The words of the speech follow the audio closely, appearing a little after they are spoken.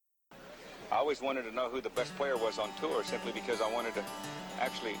always wanted to know who the best player was on tour, simply because I wanted to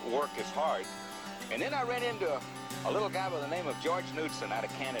actually work as hard. And then I ran into a little guy by the name of George Knudsen out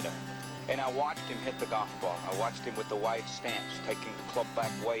of Canada. And I watched him hit the golf ball. I watched him with the wide stance, taking the club back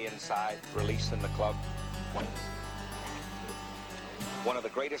way inside, releasing the club. One of the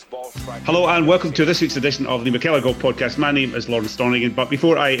greatest ball strikers. Hello and welcome to this week's edition of the McKellar Golf Podcast. My name is Lawrence Donegan, but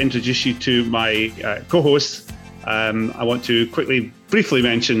before I introduce you to my co-hosts, I want to briefly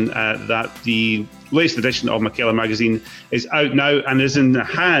mention that the latest edition of McKellar magazine is out now and is in the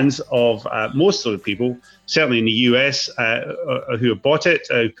hands of most of the people, certainly in the US, who have bought it,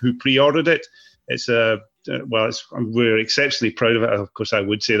 who pre-ordered it. We're exceptionally proud of it. Of course, I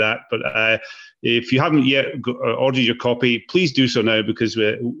would say that, but if you haven't yet ordered your copy, please do so now, because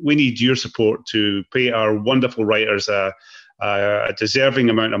we need your support to pay our wonderful writers a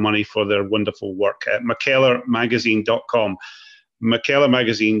deserving amount of money for their wonderful work at McKellarmagazine.com.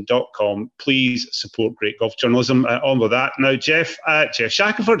 McKellarmagazine.com. Please support great golf journalism. On with that. Now, Geoff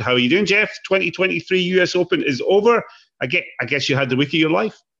Shackelford, how are you doing, Geoff? 2023 US Open is over. I guess you had the week of your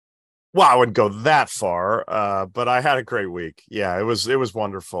life. Well, I wouldn't go that far, but I had a great week. Yeah, it was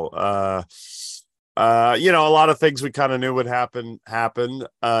wonderful. A lot of things we kind of knew would happen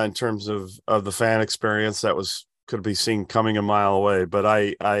in terms of the fan experience that could be seen coming a mile away. But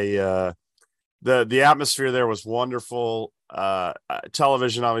the atmosphere there was wonderful.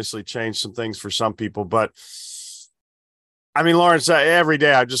 Television obviously changed some things for some people, but I mean, Lawrence, every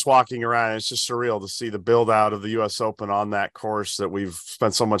day I'm just walking around. It's just surreal to see the build out of the U.S. Open on that course that we've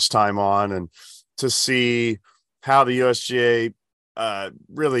spent so much time on, and to see how the USGA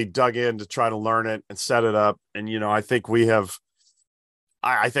really dug in to try to learn it and set it up. And, I think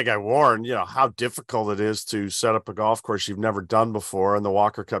I think I warned, how difficult it is to set up a golf course you've never done before. And the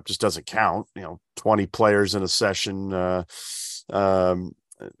Walker Cup just doesn't count, 20 players in a session.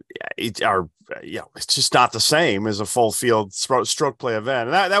 It's just not the same as a full field stroke play event.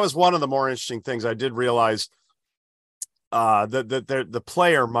 And that was one of the more interesting things. I did realize that the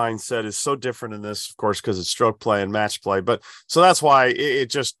player mindset is so different in this, of course, because it's stroke play and match play. But so that's why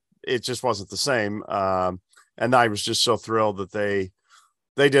it just wasn't the same. And I was just so thrilled that they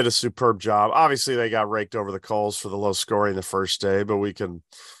did a superb job. Obviously, they got raked over the coals for the low scoring the first day, but we can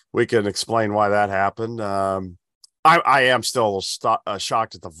explain why that happened. I am still a little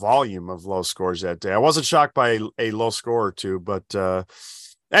shocked at the volume of low scores that day. I wasn't shocked by a low score or two, but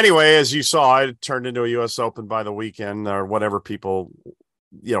anyway, as you saw, it turned into a U.S. Open by the weekend, or whatever people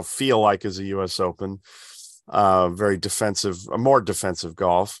feel like is a U.S. Open. Very defensive, more defensive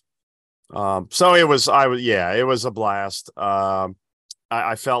golf. So it was a blast.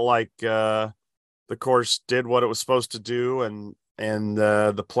 I felt like the course did what it was supposed to do, and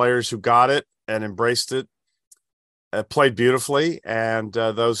the players who got it and embraced it played beautifully, and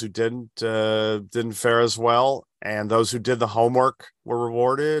those who didn't fare as well, and those who did the homework were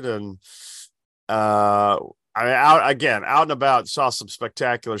rewarded. And out and about, saw some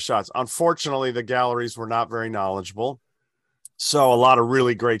spectacular shots. Unfortunately, the galleries were not very knowledgeable, so a lot of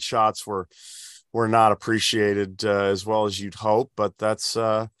really great shots were not appreciated as well as you'd hope. But that's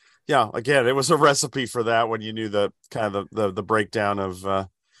again, it was a recipe for that when you knew the kind of the breakdown of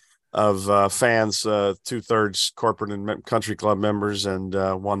fans, 2/3 corporate and country club members, and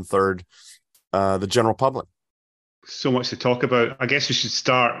 1/3 the general public. So much to talk about. I guess we should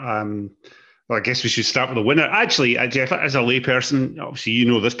start. With the winner. Actually, Geoff, as a layperson, obviously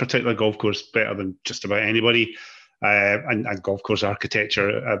this particular golf course better than just about anybody, and golf course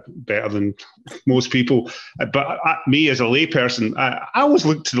architecture better than most people. But me as a layperson, I always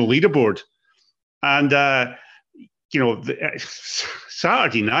look to the leaderboard, and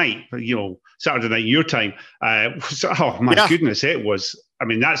Saturday night your time. Goodness, it was. I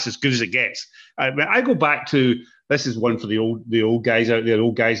mean, that's as good as it gets. I go back to, this is one for the old guys out there,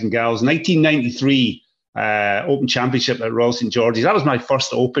 old guys and gals. 1993 Open Championship at Royal St George's. That was my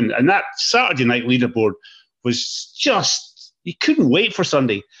first Open, and that Saturday night leaderboard was just, you couldn't wait for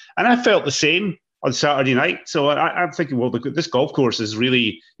Sunday. And I felt the same on Saturday night. So I'm thinking, well, this golf course is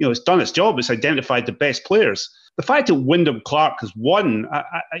really, it's done its job. It's identified the best players. The fact that Wyndham Clark has won,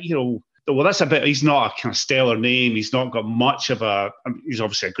 that's a bit, he's not a kind of stellar name. He's not got much of he's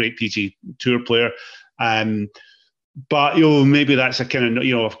obviously a great PG Tour player. But maybe that's a kind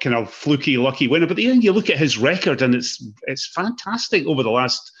of fluky, lucky winner. But then you look at his record, and it's fantastic over the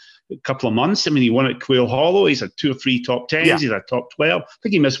last couple of months. I mean, he won at Quail Hollow. He's had 2 or 3 top 10s. Yeah. He's had top 12. I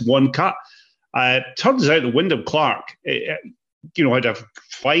think he missed 1 cut. Turns out that Wyndham Clark, had a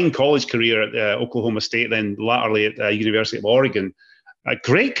fine college career at Oklahoma State, then latterly at the University of Oregon. a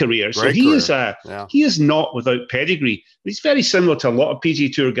great career. So Great he career. he is not without pedigree. He's very similar to a lot of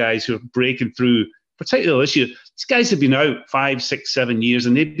PGA Tour guys who are breaking through particular issue. These guys have been out 5, 6, 7 years,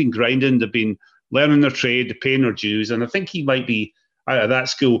 and they've been grinding. They've been learning their trade, they're paying their dues, and I think he might be out of that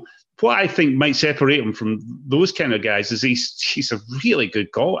school. What I think might separate him from those kind of guys is he's a really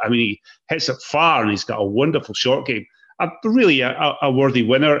good golfer. I mean, he hits it far, and he's got a wonderful short game. Really a worthy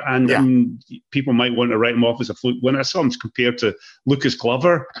winner, and people might want to write him off as a fluke winner. Some compared to Lucas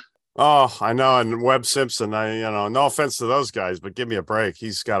Glover. Oh, I know, and Webb Simpson. No offense to those guys, but give me a break.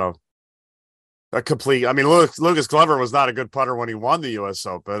 He's got a complete. I mean, Lucas Glover was not a good putter when he won the U.S.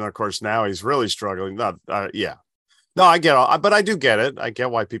 Open. Of course, now he's really struggling. No, I get all, but I do get it. I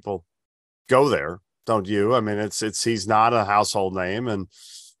get why people go there. Don't you? I mean, he's not a household name, and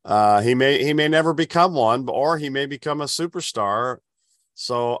he may never become one, or he may become a superstar.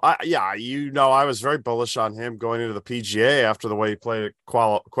 So I was very bullish on him going into the PGA after the way he played at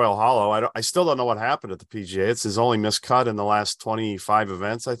Quail Hollow. I still don't know what happened at the PGA. It's his only miscut in the last 25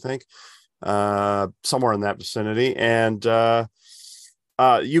 events, I think. Somewhere in that vicinity, and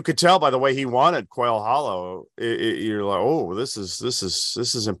you could tell by the way he won at Quail Hollow. You're like, oh, this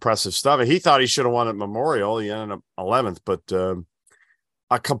is impressive stuff. And he thought he should have won at Memorial. He ended up 11th, but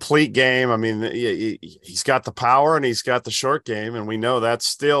a complete game. I mean, he's got the power and he's got the short game, and we know that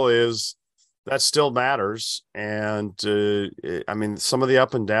still matters. And I mean, some of the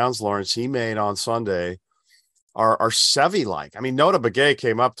up and downs, Lawrence, he made on Sunday are Seve-like. I mean, Nota Begay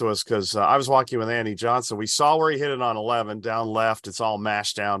came up to us because I was walking with Andy Johnson. We saw where he hit it on 11 down left. It's all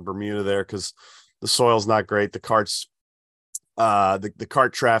mashed down Bermuda there because the soil's not great. The carts, the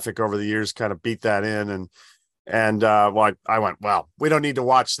cart traffic over the years kind of beat that in. And I went, well, we don't need to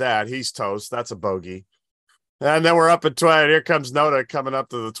watch that. He's toast. That's a bogey. And then we're up at 12. Here comes Nota coming up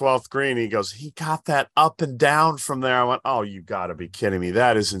to the 12th green. He goes, he got that up and down from there. I went, oh, you got to be kidding me.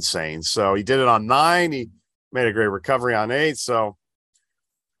 That is insane. So he did it on 9. He made a great recovery on 8. So,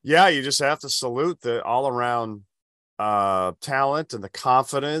 yeah, you just have to salute the all-around talent and the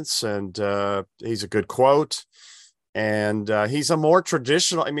confidence. And he's a good quote. And he's a more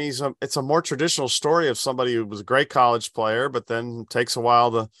traditional. I mean, it's a more traditional story of somebody who was a great college player, but then takes a while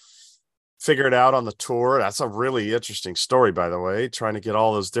to figure it out on the tour. That's a really interesting story, by the way, trying to get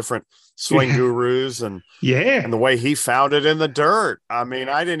all those different swing gurus and the way he found it in the dirt. I mean,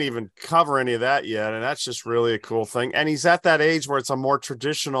 I didn't even cover any of that yet. And that's just really a cool thing. And he's at that age where it's a more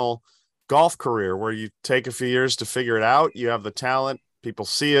traditional golf career where you take a few years to figure it out. You have the talent, people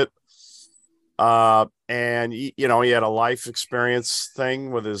see it. And he had a life experience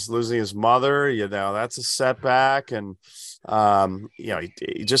thing with losing his mother, that's a setback. And,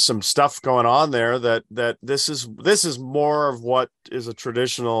 just some stuff going on there that this is more of what is a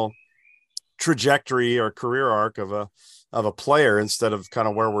traditional trajectory or career arc of a player instead of kind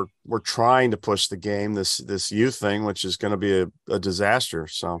of where we're trying to push the game, this youth thing, which is going to be a disaster.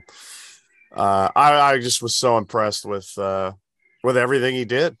 So, I just was so impressed with everything he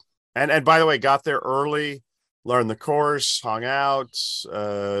did. And by the way, got there early, learned the course, hung out,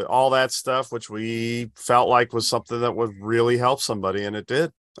 all that stuff, which we felt like was something that would really help somebody, and it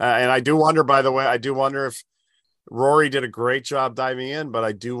did. And I do wonder, by the way, if Rory did a great job diving in, but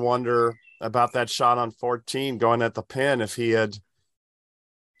I do wonder about that shot on 14 going at the pin, if he had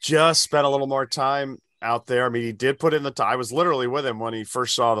just spent a little more time out there. I mean, he did put in the time. I was literally with him when he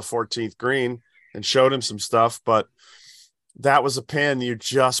first saw the 14th green and showed him some stuff, but that was a pin. You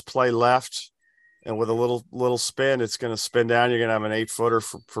just play left, and with a little spin, it's going to spin down. You're going to have an 8-footer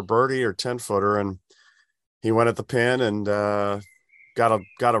for birdie or 10-footer. And he went at the pin and got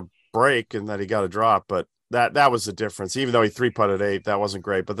a break, and that he got a drop. But that was the difference. Even though he 3-putted 8, that wasn't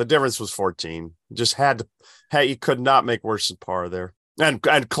great. But the difference was 14. Just you could not make worse than par there. And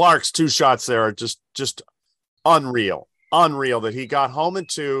Clark's 2 shots there are just unreal that he got home in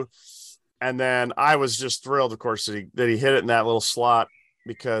 2. And then I was just thrilled, of course, that he hit it in that little slot,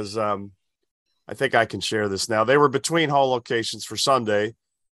 because I think I can share this now. They were between hole locations for Sunday,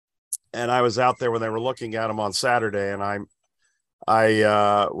 and I was out there when they were looking at them on Saturday, and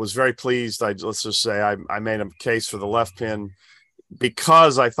I was very pleased. Let's just say I made a case for the left pin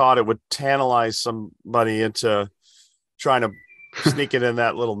because I thought it would tantalize somebody into trying to sneak it in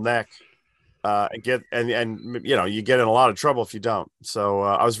that little neck. You get in a lot of trouble if you don't. So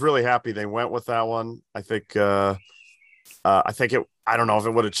I was really happy they went with that one. I think I don't know if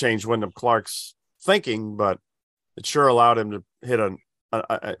it would have changed Wyndham Clark's thinking, but it sure allowed him to hit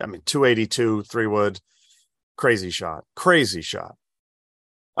 282 3-wood, crazy shot.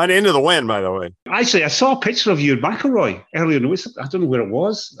 And into the wind, by the way. Actually, I saw a picture of you at McElroy earlier in the week. I don't know where it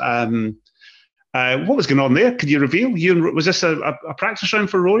was. What was going on there? Could you reveal? Was this a practice round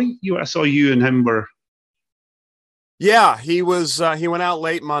for Rory? I saw you and him were. Yeah, he was. He went out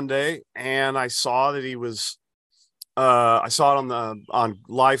late Monday, and I saw that he was. I saw it on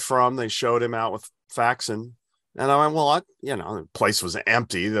live from. They showed him out with Faxon, and I went, well, the place was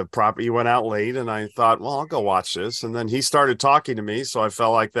empty. He went out late, and I thought, well, I'll go watch this. And then he started talking to me, so I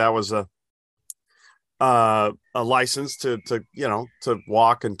felt like that was a license to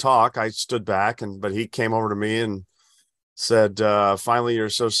walk and talk. I stood back, but he came over to me and said, finally you're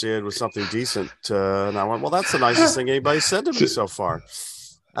associated with something decent. And I went, well, that's the nicest thing anybody said to me so far.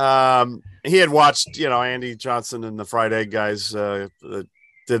 He had watched, Andy Johnson and the Fried Egg guys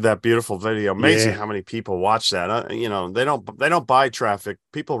did that beautiful video. Amazing how many people watch that. They don't buy traffic.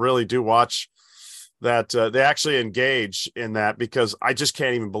 People really do watch that. They actually engage in that, because I just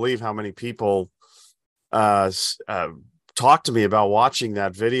can't even believe how many people talk to me about watching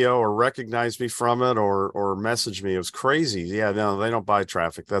that video or recognize me from it or message me. It was crazy. Yeah, no, they don't buy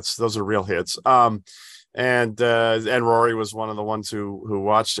traffic. Those are real hits. And Rory was one of the ones who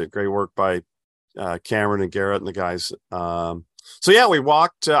watched it. Great work by Cameron and Garrett and the guys. So yeah, we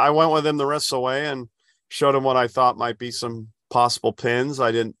walked. I went with him the rest of the way and showed him what I thought might be some possible pins.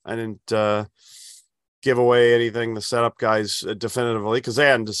 I didn't give away anything the setup guys definitively, because they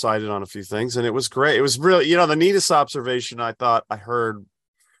hadn't decided on a few things, and it was great. It was really, the neatest observation I thought I heard,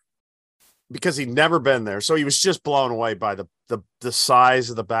 because he'd never been there, so he was just blown away by the size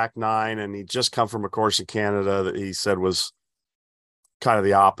of the back nine, and he'd just come from a course in Canada that he said was kind of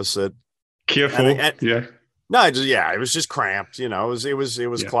the opposite. Careful, yeah. No, it was just cramped. It was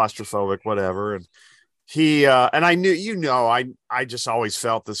claustrophobic, whatever. And he and I knew, I just always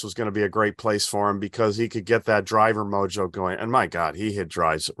felt this was going to be a great place for him, because he could get that driver mojo going. And my God, he hit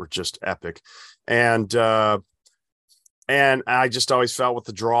drives that were just epic. And I just always felt with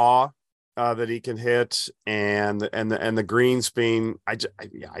the draw that he can hit, and the greens being, I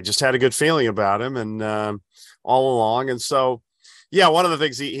just had a good feeling about him, and all along. And so, yeah, one of the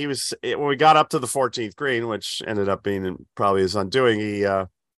things he was, when we got up to the 14th green, which ended up being probably his undoing,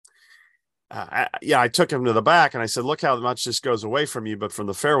 I took him to the back and I said, look how much this goes away from you, but from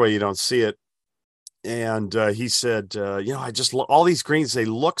the fairway, you don't see it. And he said, I just all these greens, they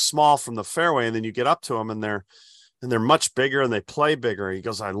look small from the fairway, and then you get up to them and they're much bigger and they play bigger. He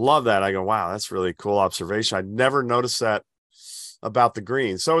goes, I love that. I go, wow, that's really a cool observation. I'd never noticed that about the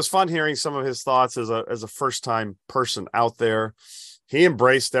green. So it was fun hearing some of his thoughts as a first time person out there. He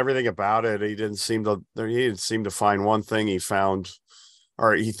embraced everything about it. He didn't seem to find one thing he found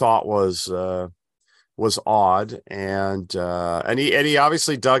or he thought was odd. And he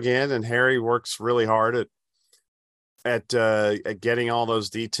obviously dug in, and Harry works really hard at getting all those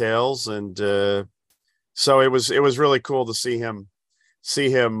details. And so it was really cool to see him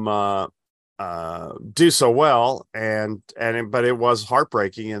do so well. But it was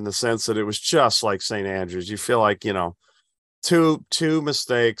heartbreaking in the sense that it was just like St. Andrews. You feel like, two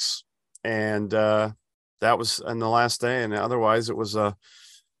mistakes, and that was on the last day. And otherwise it was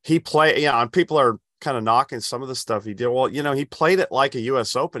he played, and people are kind of knocking some of the stuff he did. Well, he played it like a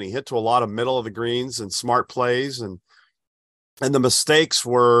US Open. He hit to a lot of middle of the greens and smart plays, and the mistakes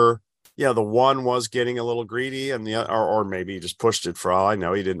were, the one was getting a little greedy, and or maybe he just pushed it, for all I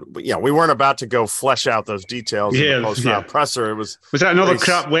know. He didn't, but we weren't about to go flesh out those details in the post-round presser. It was that another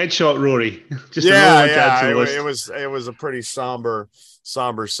crap wedge shot, Rory? Just it was a pretty somber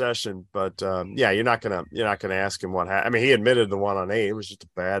session, but you're not gonna ask him what happened. I mean, he admitted the 1 on 8. It was just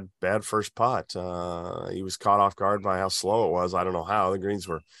a bad first putt. He was caught off guard by how slow it was. I don't know how. The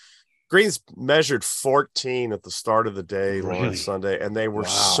greens measured 14 at the start of the day, Lawrence, Sunday, and they were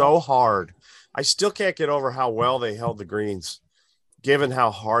so hard. I still can't get over how well they held the greens, given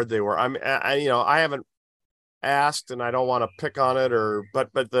how hard they were. I haven't asked, and I don't want to pick on it,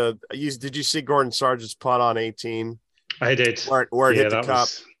 but did you see Gordon Sargent's putt on 18? I did. Where it hit the cup.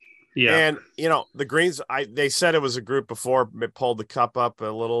 And the greens, they said it was a group before it pulled the cup up a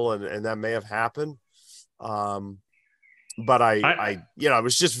little, and that may have happened. But it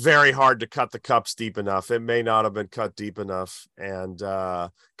was just very hard to cut the cups deep enough. It may not have been cut deep enough, and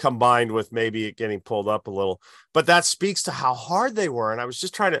combined with maybe it getting pulled up a little. But that speaks to how hard they were. And I was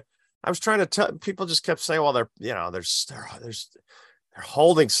trying to tell people, just kept saying, well, they're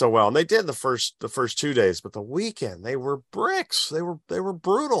holding so well, and they did the first 2 days, but the weekend they were bricks. They were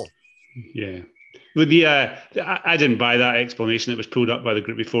brutal. Yeah. With I didn't buy that explanation that was pulled up by the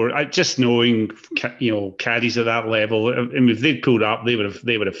group before. Just knowing, caddies at that level, and if they'd pulled up, they would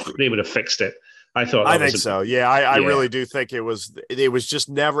have fixed it. I think so. Yeah, I really do think it was just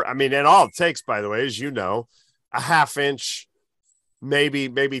never. I mean, and all it takes, by the way, as a half inch maybe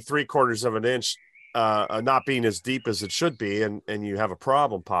 3/4 of an inch not being as deep as it should be, and you have a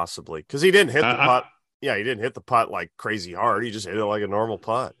problem possibly, because he didn't hit the putt. Yeah, he didn't hit the putt like crazy hard. He just hit it like a normal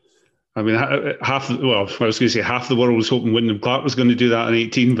putt. I mean, I was going to say half the world was hoping Wyndham Clark was going to do that on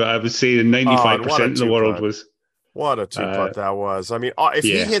 18, but I would say 95% of the world was. What a two-putt that was. I mean, if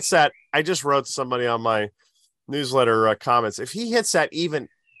he hits that, I just wrote somebody on my newsletter comments, if he hits that even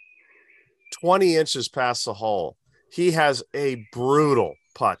 20 inches past the hole, he has a brutal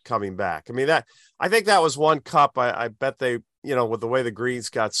putt coming back. I mean, I think that was one cup. I bet they, with the way the greens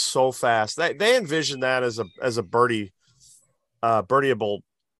got so fast, they envisioned that as a birdieable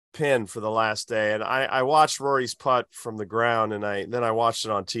pin for the last day. And I watched Rory's putt from the ground, and then I watched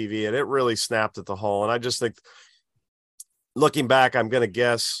it on TV, and it really snapped at the hole. And I just think, looking back, I'm going to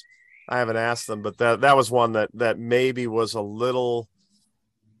guess, I haven't asked them, but that was one that maybe was a little.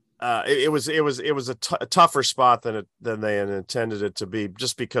 It was a tougher spot than they had intended it to be,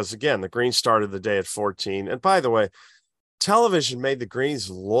 just because, again, the green started the day at 14. And by the way, television made the greens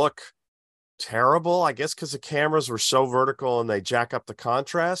look terrible, I guess, because the cameras were so vertical and they jack up the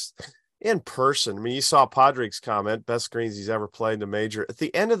contrast. In person, I mean, you saw Padraig's comment, best greens he's ever played in a major. At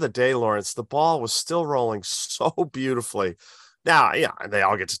the end of the day, Lawrence, the ball was still rolling so beautifully. Now, yeah, they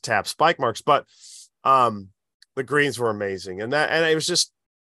all get to tap spike marks, but the greens were amazing. And it was just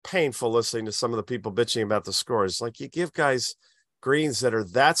painful listening to some of the people bitching about the scores. Like, you give guys greens that are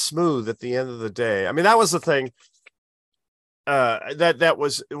that smooth at the end of the day. I mean, that was the thing it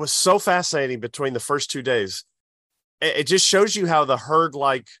was so fascinating between the first 2 days. It just shows you how the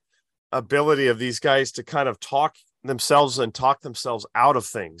herd-like ability of these guys to kind of talk themselves out of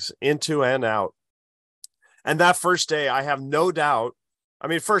things, into and out. And that first day, I have no doubt. I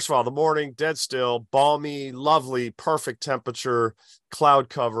mean, first of all, the morning, dead still, balmy, lovely, perfect temperature, cloud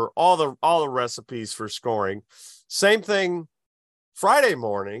cover, all the recipes for scoring. Same thing Friday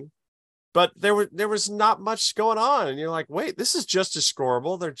morning, but there was not much going on. And you're like, wait, this is just as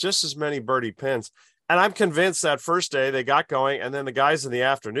scoreable. There are just as many birdie pins. And I'm convinced that first day they got going, and then the guys in the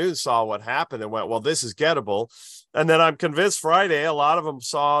afternoon saw what happened and went, well, this is gettable. And then I'm convinced Friday, a lot of them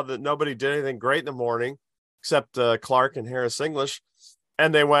saw that nobody did anything great in the morning, except Clark and Harris English.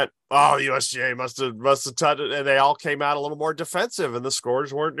 And they went, oh, the USGA must have touched it. And they all came out a little more defensive, and the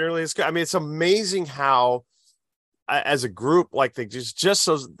scores weren't nearly as good. I mean, it's amazing how, as a group, like, they just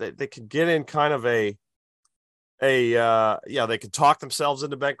so they could get in kind of they could talk themselves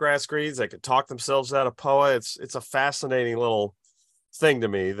into bent grass greens. They could talk themselves out of POA. It's a fascinating little thing to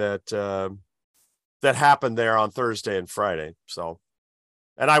me that happened there on Thursday and Friday. So,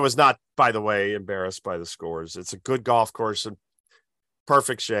 and I was not, by the way, embarrassed by the scores. It's a good golf course in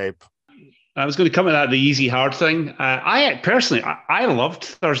perfect shape. I was going to come at that, the easy hard thing. I personally loved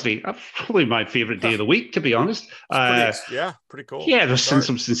Thursday. That's probably my favorite day of the week, to be honest. Pretty cool. Yeah, there's some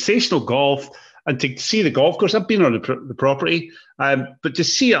sensational golf, and to see the golf course. I've been on the property, but to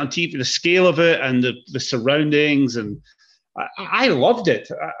see it on TV, the scale of it and the surroundings, and I loved it.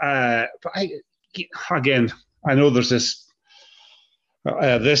 But I know there's this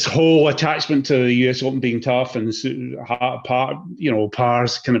whole attachment to the US Open being tough, and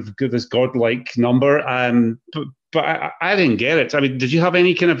par's kind of this godlike number. But I didn't get it. I mean, did you have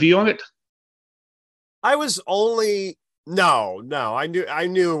any kind of view on it? I was only no. I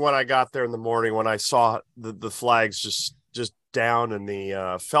knew when I got there in the morning, when I saw the flags just down,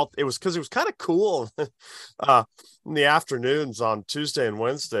 and felt it was because it was kind of cool in the afternoons on Tuesday and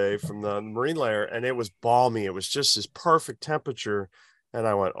Wednesday from the marine layer, and it was balmy. It was just this perfect temperature. And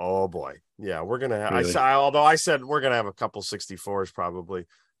I went, oh boy, yeah, we're gonna have. Really? I said we're gonna have a couple 64s probably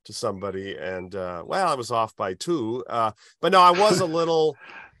to somebody, and I was off by 2. But no, I was a little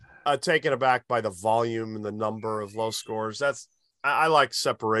taken aback by the volume and the number of low scores. I like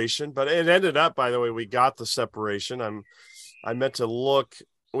separation, but it ended up, by the way, we got the separation. I meant to look.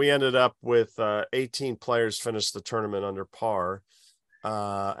 We ended up with 18 players finished the tournament under par.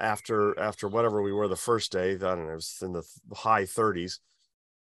 After whatever we were the first day, I don't know, it was in the high 30s.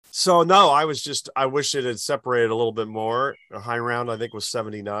 So no, I wish it had separated a little bit more. A high round, I think, was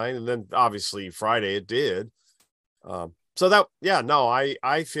 79. And then obviously Friday it did. I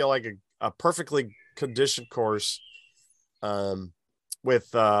feel like a perfectly conditioned course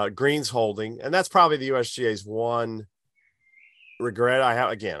with greens holding. And that's probably the USGA's one regret. I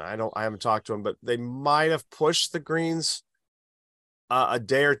haven't talked to them, but they might have pushed the greens a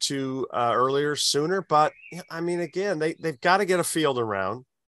day or two sooner. But I mean, again, they've got to get a field around.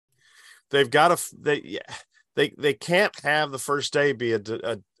 They've got to. They can't have the first day be a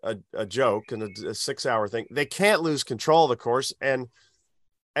joke and a 6-hour thing. They can't lose control of the course. And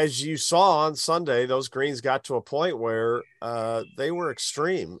as you saw on Sunday, those greens got to a point where they were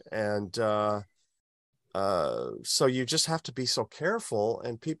extreme. And so you just have to be so careful,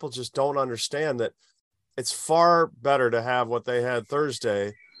 and people just don't understand that it's far better to have what they had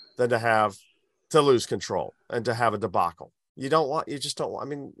Thursday than to lose control and to have a debacle. You just don't want, I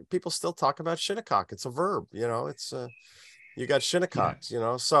mean, people still talk about Shinnecock. It's a verb, it's you got Shinnecock,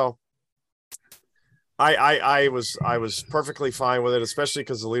 so I was perfectly fine with it, especially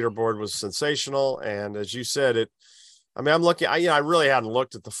because the leaderboard was sensational. And as you said, I'm looking, I really hadn't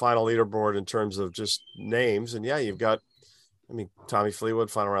looked at the final leaderboard in terms of just names. And you've got, Tommy Fleetwood,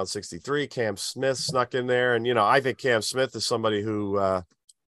 final round 63, Cam Smith snuck in there. And, I think Cam Smith is somebody who,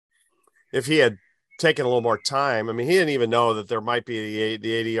 if he had taken a little more time, he didn't even know that there might be the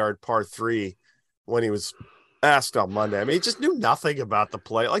 80-yard par 3 when he was asked on Monday. He just knew nothing about the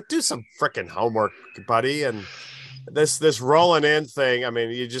play. Like, do some freaking homework, buddy. And this rolling in thing,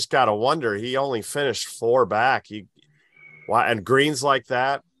 you just got to wonder. He only finished 4 back. And greens like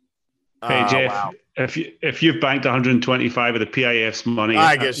that. Hey, Geoff, wow. if you've banked 125 of the PIF's money,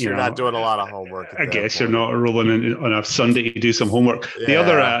 I guess you're not doing a lot of homework. I guess you're not rolling in on a Sunday to do some homework. Yeah. The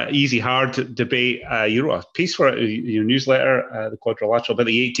other easy, hard debate, you wrote a piece for it, your newsletter, the Quadrilateral, about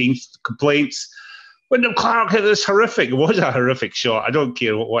the 18th complaints. Wyndham Clark hit this horrific. It was a horrific shot. I don't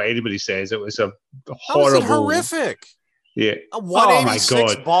care what anybody says. It was a horrible. How was it horrific? Yeah. A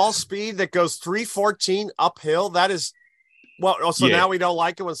 186 ball speed that goes 314 uphill. That is. Well, so now we don't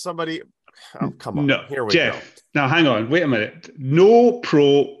like it when somebody. Oh, come on. No, here we Geoff, go. Now, hang on. Wait a minute. No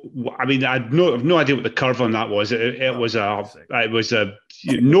pro. I have no idea what the curve on that was. It was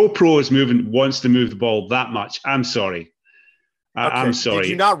no pro wants to move the ball that much. I'm sorry. Okay. I'm sorry. Did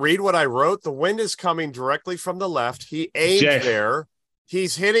you not read what I wrote? The wind is coming directly from the left. He aimed Geoff, there.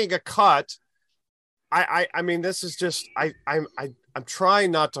 He's hitting a cut. This is just. I'm trying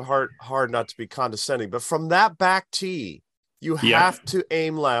not to hard not to be condescending, but from that back tee. You have to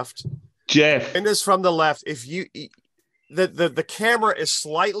aim left. Geoff. And this from the left. If the camera is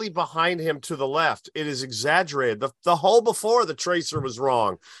slightly behind him to the left, it is exaggerated. The hole before the tracer was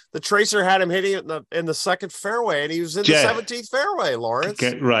wrong. The tracer had him hitting it in the second fairway, and he was in the 17th fairway, Lawrence.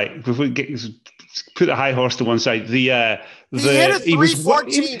 Okay, right. Put the high horse to one side. He hit a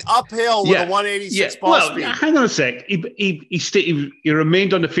 314 uphill with a 186 ball speed. Hang on a sec. He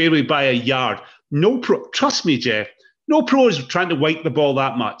remained on the fairway by a yard. No pro. Trust me, Geoff. No pro is trying to wipe the ball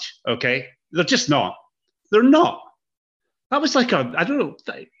that much, okay? They're just not. They're not. That was like I don't know.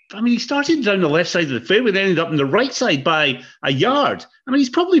 He started down the left side of the fairway, then ended up on the right side by a yard. He's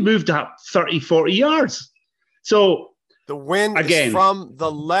probably moved up 30, 40 yards. So the wind is from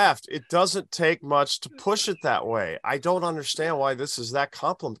the left. It doesn't take much to push it that way. I don't understand why this is that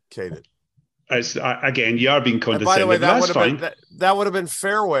complicated. You are being condescending. And by the way, that would have been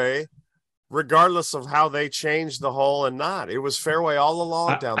fairway. Regardless of how they changed the hole and not, it was fairway all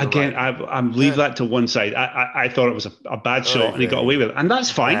along down the right. I'm leave that to one side. I thought it was a bad shot and he got away with it, and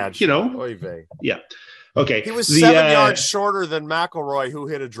that's fine. Yeah. Okay. He was 7 yards shorter than McElroy, who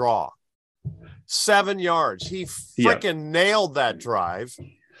hit a draw. 7 yards. He freaking nailed that drive,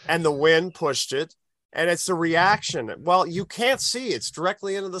 and the wind pushed it, and it's the reaction. Well, you can't see; it's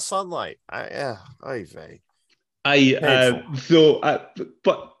directly into the sunlight.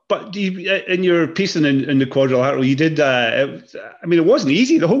 But in your piece in the Quadrilateral, you did. It wasn't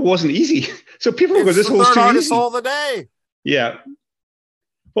easy. The hole wasn't easy. So people go, "This hole's too easy." It's the hole of the day. Yeah.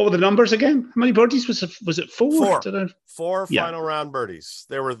 What were the numbers again? How many birdies was it? 4? Four final round birdies.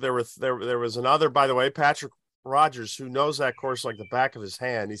 There was another. By the way, Patrick Rogers, who knows that course like the back of his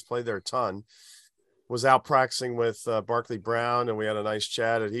hand. He's played there a ton. Was out practicing with Barkley Brown, and we had a nice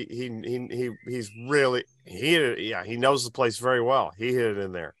chat. And he knows the place very well. He hit it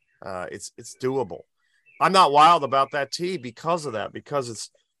in there. It's doable. I'm not wild about that tee because of that. Because it's,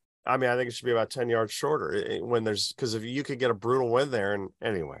 I think it should be about 10 yards shorter because if you could get a brutal wind there. And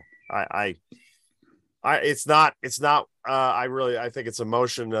anyway, I think it's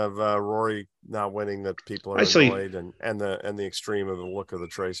emotion of Rory not winning that people are annoyed and the extreme of the look of the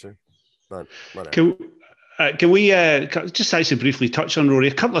tracer. But whatever. Can we just actually briefly touch on Rory?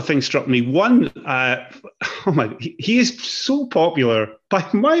 A couple of things struck me. One, he is so popular by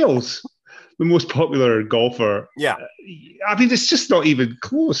miles, the most popular golfer. Yeah. It's just not even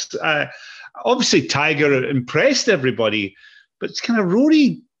close. Obviously, Tiger impressed everybody, but it's kind of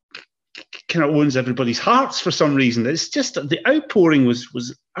Rory kind of owns everybody's hearts for some reason. It's just the outpouring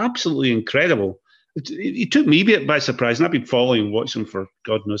was absolutely incredible. It took me a bit by surprise, and I've been following and watching him for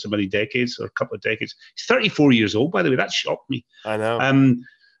God knows how many decades or a couple of decades. He's 34 years old, by the way. That shocked me. I know.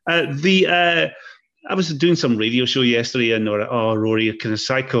 I was doing some radio show yesterday, and Rory, kind of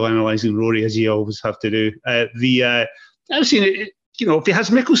psychoanalyzing Rory as you always have to do. I was saying, if he has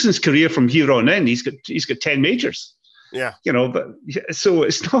Mickelson's career from here on in, he's got 10 majors. Yeah, but so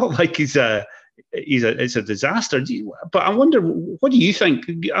it's not like it's a disaster. But I wonder, what do you think?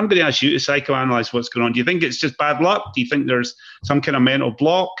 I'm going to ask you to psychoanalyze what's going on. Do you think it's just bad luck? Do you think there's some kind of mental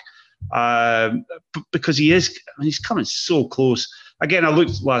block? Because he's coming so close. Again, I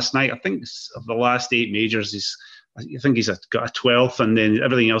looked last night. I think of the last 8 majors, I think he's got a 12th, and then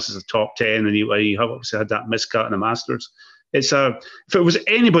everything else is a top 10. And he obviously had that miscut in the Masters. If it was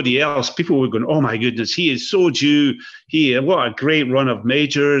anybody else, people were going, "Oh my goodness, he is so due. What a great run of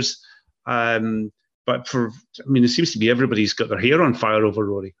majors." But it seems to be everybody's got their hair on fire over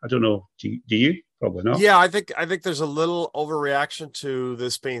Rory. I don't know. Do you? Probably not. Yeah, I think there's a little overreaction to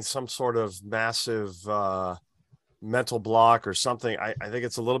this being some sort of massive mental block or something. I think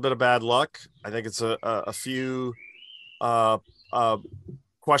it's a little bit of bad luck. I think it's a few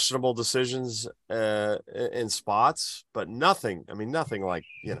questionable decisions in spots, but nothing like,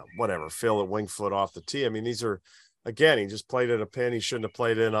 whatever, Phil at wing foot off the tee. These are, again, he just played at a pin he shouldn't have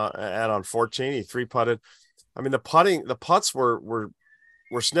played in on 14. He 3-putted. The putts were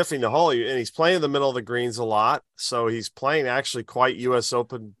sniffing the hole, and he's playing in the middle of the greens a lot. So he's playing actually quite US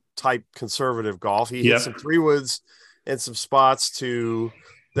Open type conservative golf. He hit some 3-woods in some spots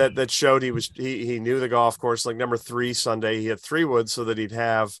that showed he knew the golf course. Like number 3 Sunday, he hit 3-woods so that he'd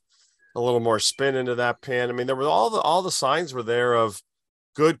have a little more spin into that pin. There were all the signs were there of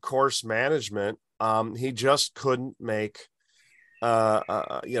good course management. He just couldn't make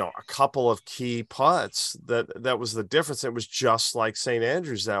a couple of key putts that was the difference. It was just like St.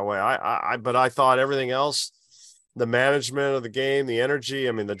 Andrews that way. But I thought everything else, the management of the game, the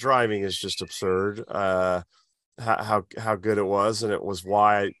energy, the driving is just absurd. How good it was, and it was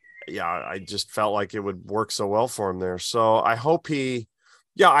why I just felt like it would work so well for him there. So I hope I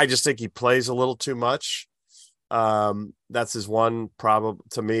just think he plays a little too much. That's his one problem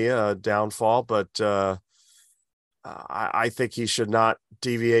to me, downfall, but I think he should not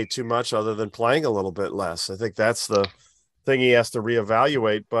deviate too much other than playing a little bit less. I think that's the thing he has to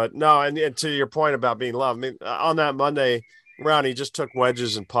reevaluate. But no, and to your point about being loved, on that Monday round, he just took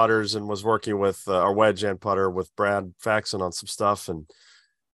wedges and putters and was working with a wedge and putter with Brad Faxon on some stuff. And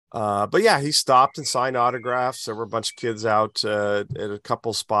but yeah, he stopped and signed autographs. There were a bunch of kids out at a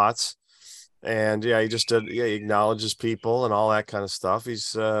couple spots, and he just did. He acknowledges people and all that kind of stuff.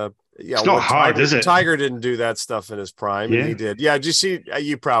 He's it's not hard, is it? Tiger didn't do that stuff in his prime, and he did. Yeah, did you see?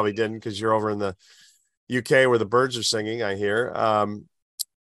 You probably didn't because you're over in the UK where the birds are singing. I hear.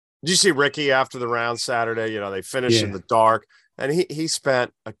 Did you see Ricky after the round Saturday? They finished in the dark, and he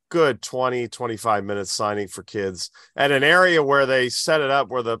spent a good 20, 25 minutes signing for kids at an area where they set it up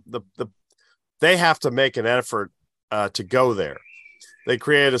where they have to make an effort to go there. They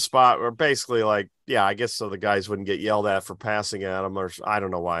created a spot where basically I guess so the guys wouldn't get yelled at for passing at him, or I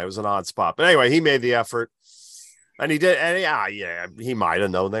don't know why. It was an odd spot. But anyway, he made the effort. And he did. And he might have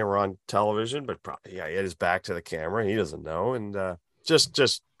known they were on television, but probably, he had his back to the camera. He doesn't know. And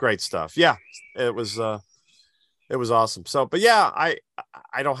just great stuff. Yeah, it was awesome. So, but yeah, I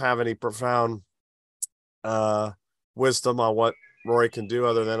don't have any profound wisdom on what Rory can do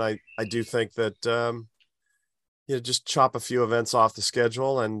other than I do think that, just chop a few events off the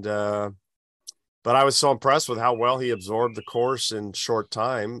schedule. And, but I was so impressed with how well he absorbed the course in short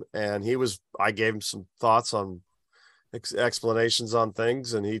time. And I gave him some thoughts on explanations on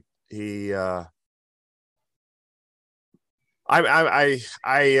things. And I'll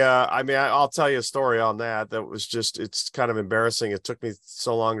tell you a story on that was just, it's kind of embarrassing. It took me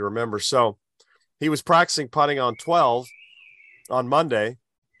so long to remember. So he was practicing putting on 12 on Monday,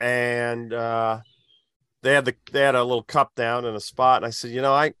 and they had a little cup down in a spot. And I said,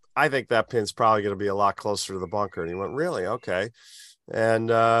 I think that pin's probably going to be a lot closer to the bunker. And he went, really? Okay. And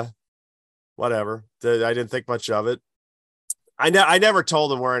whatever. I didn't think much of it. I never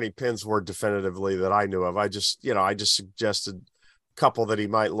told him where any pins were definitively that I knew of. I just suggested a couple that he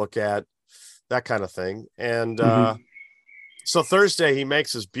might look at, that kind of thing. And so Thursday he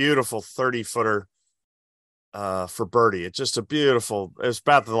makes his beautiful 30-footer for birdie. It's just it's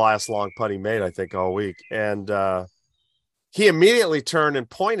about the last long putt he made, I think, all week. And he immediately turned and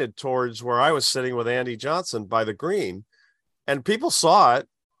pointed towards where I was sitting with Andy Johnson by the green, and people saw it.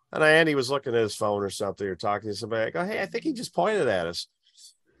 And Andy was looking at his phone or something, or talking to somebody. I go, hey, I think he just pointed at us.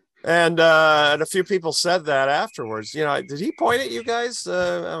 And a few people said that afterwards. Did he point at you guys?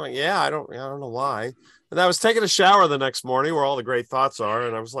 I'm like, yeah, I don't know why. And I was taking a shower the next morning where all the great thoughts are,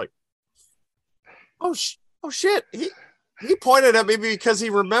 and I was like, oh shit, he pointed at me because he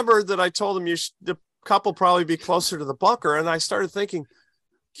remembered that I told him probably be closer to the bunker. And I started thinking,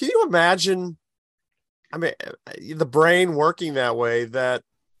 can you imagine? I mean, the brain working that way, that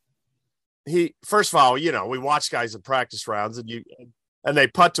first of all, we watch guys in practice rounds and they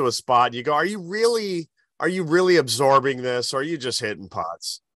putt to a spot and you go, are you really absorbing this? Or are you just hitting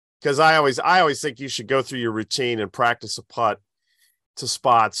putts? Because I always think you should go through your routine and practice a putt to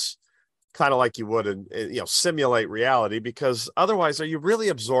spots kind of like you would and simulate reality, because otherwise, are you really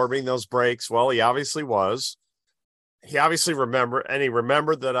absorbing those breaks? Well, he obviously was. He obviously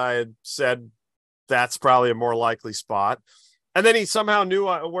remembered that I had said that's probably a more likely spot. And then he somehow knew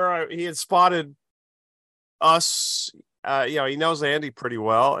where he had spotted us. He knows Andy pretty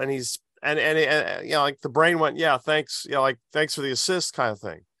well, and like the brain went, yeah, thanks. Thanks for the assist kind of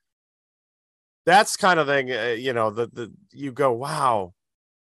thing. That's kind of thing, you go, wow,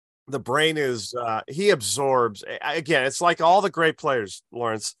 the brain is, he absorbs. Again, it's like all the great players,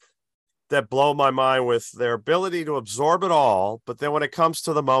 Lawrence, that blow my mind with their ability to absorb it all. But then when it comes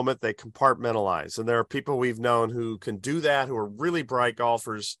to the moment, they compartmentalize. And there are people we've known who can do that, who are really bright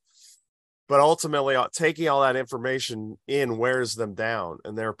golfers, but ultimately taking all that information in wears them down.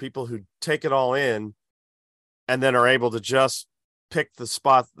 And there are people who take it all in and then are able to just pick the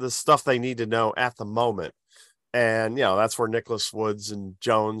stuff they need to know at the moment. And, that's where Nicholas Woods and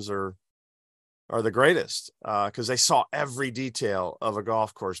Jones are the greatest, because they saw every detail of a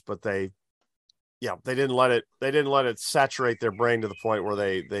golf course, but they didn't let it saturate their brain to the point where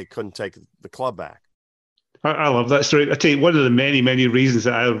they couldn't take the club back. I love that story. I tell you, one of the many, many reasons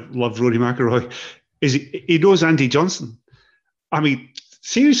that I love Rory McIlroy is he knows Andy Johnson. I mean,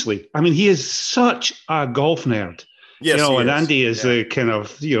 seriously. I mean, he is such a golf nerd. Yes, and Andy is the kind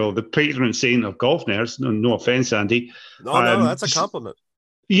of, the patron saint of golf nerds. No offense, Andy. No, that's a compliment.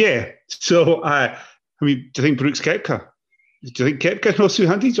 Yeah. So, do you think Brooks Koepka? Do you think Koepka knows who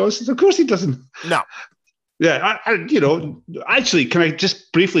Andy Johnson is? Of course he doesn't. No. Yeah, actually, can I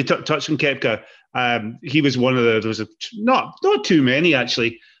just briefly touch on Koepka? He was one of there was not too many,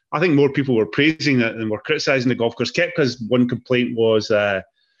 actually. I think more people were praising it than were criticising the golf course. Koepka's one complaint was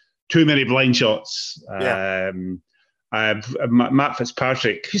too many blind shots. Yeah. Matt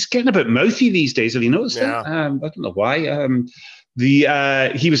Fitzpatrick, who's getting a bit mouthy these days. Have you noticed that? I don't know why.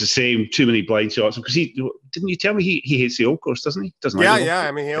 He was the same. Too many blind shots, because didn't you tell me he hates the old course, doesn't he? Doesn't like yeah.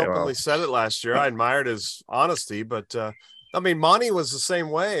 I mean, he openly said it last year. I admired his honesty, but Monty was the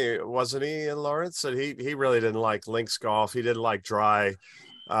same way, wasn't he, Lawrence? That he really didn't like links golf. He didn't like dry,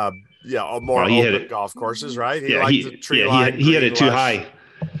 more open golf courses, right? He liked the tree line. He had it too high.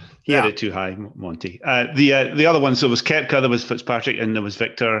 He had it too high, Monty. The other ones, there was Koepka, there was Fitzpatrick, and there was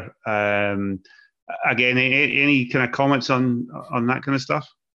Victor. Again, any kind of comments on that kind of stuff?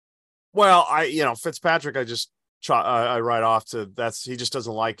 Well, Fitzpatrick, I write off to he just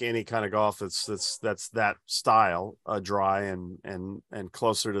doesn't like any kind of golf that's that style, dry and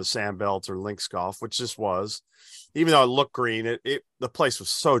closer to Sandbelt or links golf, which this was. Even though it looked green, the place was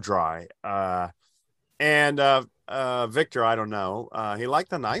so dry. Victor, I don't know. He liked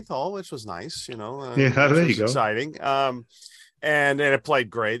the ninth hole, which was nice, there you go. Exciting. And it played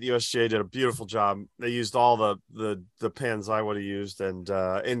great. The USGA did a beautiful job. They used all the pins I would have used, and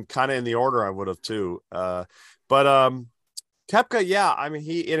in kind of in the order I would have too. But Koepka,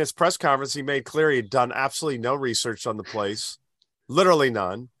 he in his press conference, he made clear he'd done absolutely no research on the place, literally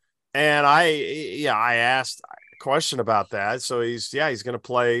none. And I asked a question about that. So he's going to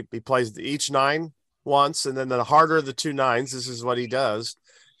play. He plays each nine once, and then the harder of the two nines, this is what he does.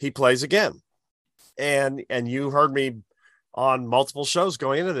 He plays again. And you heard me on multiple shows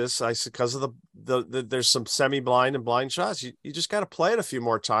going into this, I said, because of the there's some semi-blind and blind shots. You just got to play it a few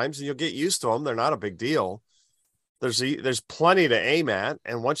more times and you'll get used to them. They're not a big deal. There's plenty to aim at.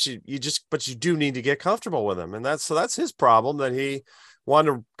 And once but you do need to get comfortable with them. And that's his problem, that he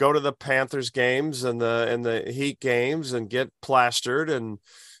wanted to go to the Panthers games and the Heat games and get plastered. And,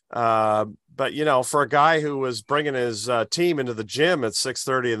 but for a guy who was bringing his team into the gym at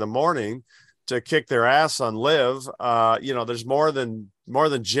 6:30 in the morning to kick their ass on live, there's more than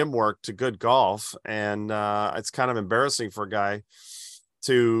gym work to good golf. And it's kind of embarrassing for a guy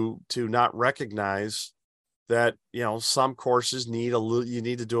to not recognize that, some courses you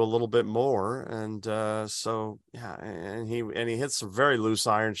need to do a little bit more. And and he hit some very loose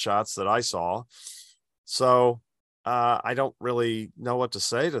iron shots that I saw. So I don't really know what to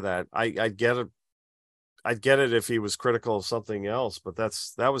say to that. I'd get it if he was critical of something else, but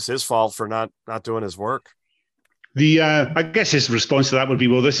that was his fault for not doing his work. I guess his response to that would be,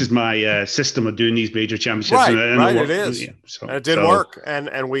 well, this is my system of doing these major championships. Right, and it is. Yeah, and it did work.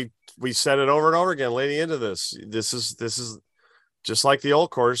 And we said it over and over again leading into this. This is just like the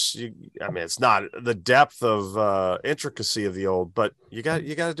old course, it's not the depth of intricacy of the old, but you got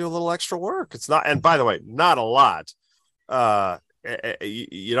to do a little extra work. It's not, and by the way, not a lot.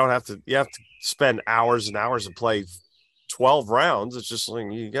 You don't have to. You have to spend hours and hours and play 12 rounds. It's just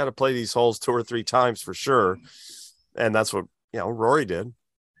like you got to play these holes 2 or 3 times for sure, and that's what Rory did.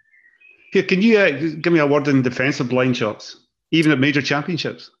 Here, can you give me a word in defense of blind shots, even at major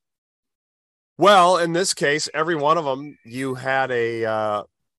championships? Well, in this case, every one of them, you had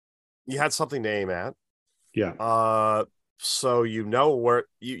something to aim at. Yeah. So where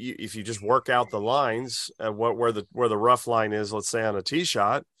you if you just work out the lines and where the rough line is, let's say on a tee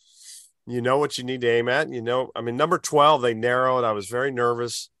shot, you know what you need to aim at. Number 12, they narrow it. I was very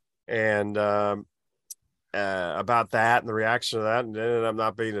nervous and about that and the reaction to that, and it ended up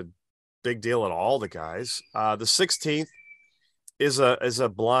not being a big deal at all. The guys, the 16th. Is a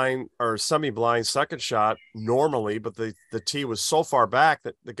blind or semi-blind second shot normally, but the tee was so far back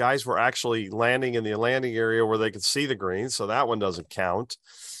that the guys were actually landing in the landing area where they could see the green, so that one doesn't count.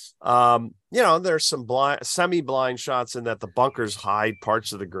 There's some semi-blind shots in that the bunkers hide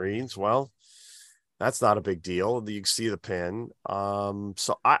parts of the greens. Well, that's not a big deal. You can see the pin.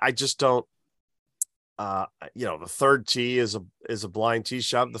 So I just don't. The third tee is a blind tee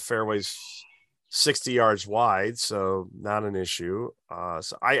shot. The fairway's 60 yards wide, so not an issue.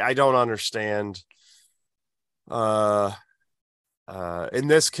 So I don't understand. In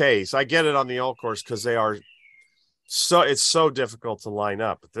this case, I get it on the old course because it's so difficult to line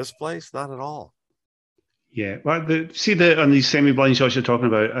up. But this place, not at all. Yeah, well, on these semi-blind shots you're talking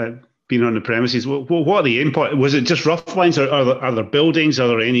about being on the premises. What are the input? Was it just rough lines, or are there buildings? Are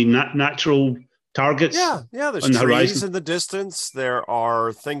there any natural targets? Yeah. There's trees in the distance. There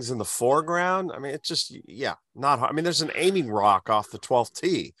are things in the foreground. It's just not hard. There's an aiming rock off the 12th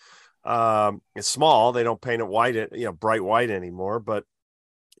tee. It's small. They don't paint it white, bright white anymore, but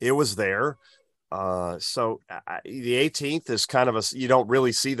it was there. So the 18th is kind of you don't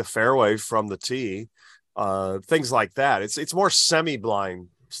really see the fairway from the tee. Things like that. It's more semi-blind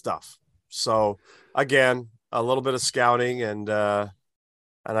stuff. So again, a little bit of scouting and I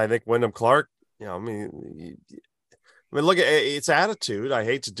think Wyndham Clark. Look at its attitude. I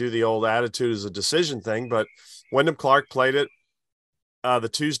hate to do the old attitude as a decision thing, but Wyndham Clark played it the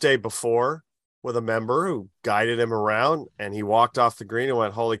Tuesday before with a member who guided him around, and he walked off the green and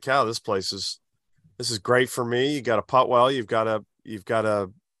went, "Holy cow, this is great for me. You got to putt well. You've got to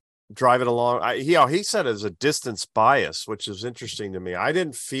drive it along." He said it was a distance bias, which is interesting to me. I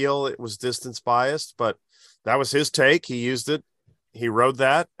didn't feel it was distance biased, but that was his take. He used it. He rode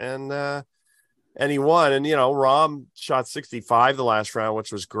that, and he won. And, Rahm shot 65 the last round, which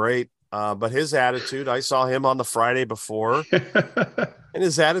was great. But his attitude, I saw him on the Friday before, and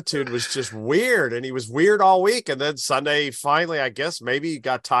his attitude was just weird. And he was weird all week. And then Sunday, finally, I guess maybe he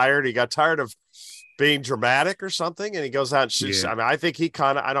got tired. He got tired of being dramatic or something. And he goes out and shoots. Yeah. I think he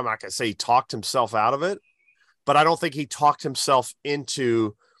I'm not going to say he talked himself out of it, but I don't think he talked himself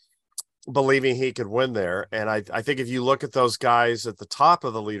into believing he could win there. And I think if you look at those guys at the top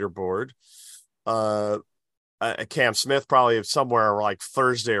of the leaderboard, Cam Smith probably somewhere like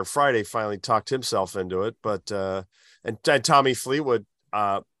Thursday or Friday finally talked himself into it, but and Tommy Fleetwood,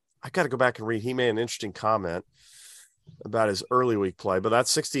 I got to go back and read. He made an interesting comment about his early week play, but that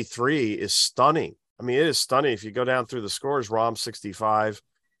 63 is stunning. It is stunning. If you go down through the scores, Rahm 65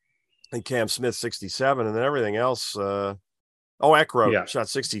 and Cam Smith 67, and then everything else. Eckroat shot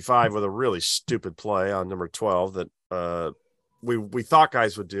 65 with a really stupid play on number 12 that we thought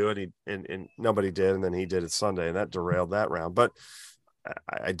guys would do it, and nobody did, and then he did it Sunday, and that derailed that round. But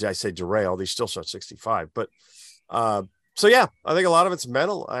I say derailed. He still shot 65. But so yeah, I think a lot of it's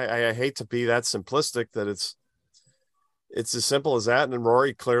mental. I hate to be that simplistic that it's as simple as that. And then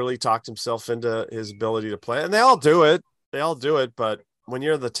Rory clearly talked himself into his ability to play, and they all do it. But when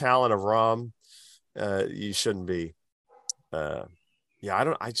you're the talent of Rahm, you shouldn't be. I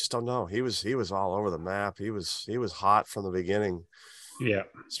just don't know. He was all over the map. He was hot from the beginning. Yeah.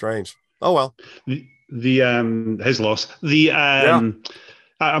 Strange. Oh, well, the his loss, I'm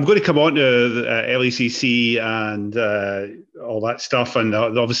going to come on to the LACC and all that stuff. And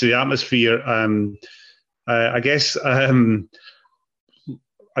obviously the atmosphere, I guess, as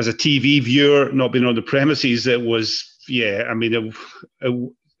a TV viewer, not being on the premises, it was, it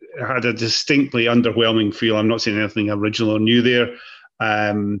had a distinctly underwhelming feel. I'm not saying anything original or new there.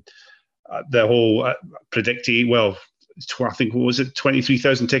 The whole predicting, I think, what was it,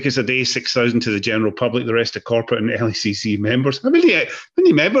 23,000 tickets a day, 6,000 to the general public, the rest of corporate and LACC members. How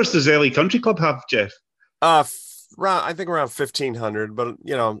many members does LA Country Club have, Geoff? around, I think around 1,500, but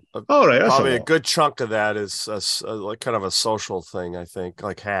All right, that's probably a lot. good chunk of that is like kind of a social thing. I think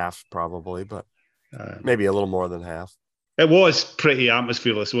like half probably, but maybe a little more than half. It was pretty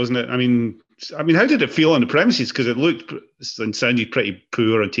atmosphereless, wasn't it? I mean, how did it feel on the premises? Because it looked and sounded pretty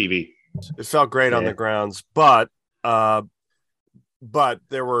poor on TV. It felt great on the grounds, but there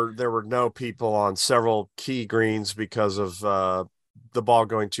were no people on several key greens because of the ball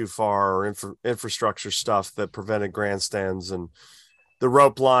going too far or infrastructure stuff that prevented grandstands, and the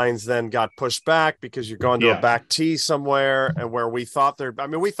rope lines then got pushed back because you're going to a back tee somewhere, and where we thought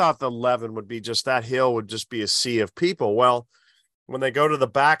we thought the 11 would be just that hill would just be a sea of people. Well, when they go to the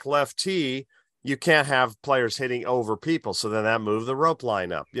back left tee, you can't have players hitting over people. So then that moved the rope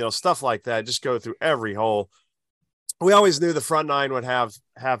line up, stuff like that. Just go through every hole. We always knew the front nine would have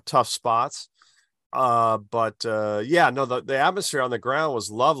tough spots. The atmosphere on the ground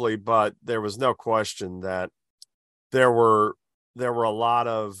was lovely, but there was no question that there were a lot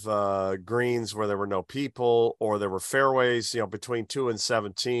of greens where there were no people, or there were fairways, between 2 and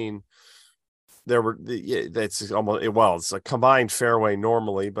 17. It's a combined fairway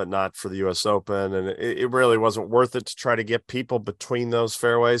normally, but not for the US Open. And it really wasn't worth it to try to get people between those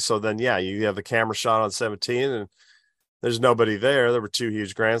fairways. So then, you have the camera shot on 17 and there's nobody there. There were 2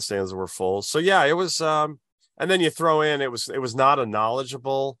 huge grandstands that were full. So it was, and then you throw in, it was not a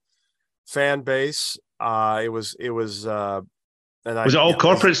knowledgeable fan base. Was it all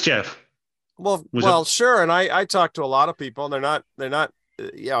corporates, Geoff? Well, sure. And I talked to a lot of people, and they're not,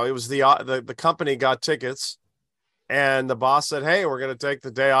 it was the company got tickets, and the boss said, "Hey, we're going to take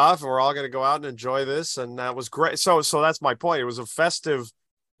the day off and we're all going to go out and enjoy this." And that was great. So that's my point. It was a festive,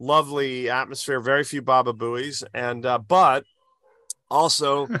 lovely atmosphere, very few Baba Booies. And, but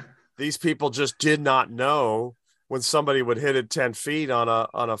also these people just did not know when somebody would hit it 10 feet on a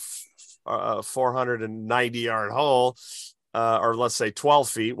 490 yard hole, or let's say 12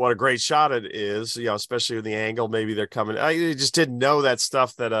 feet, what a great shot it is, especially with the angle. Maybe they're coming. I just didn't know that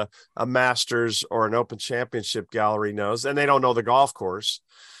stuff that a Masters or an Open Championship gallery knows, and they don't know the golf course.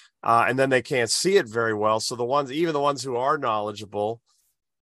 And then they can't see it very well. So even the ones who are knowledgeable,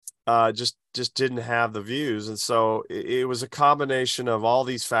 just didn't have the views. And so it was a combination of all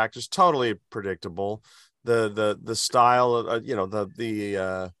these factors, totally predictable. The style of,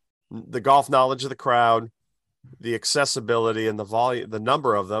 the golf knowledge of the crowd, the accessibility and the volume, the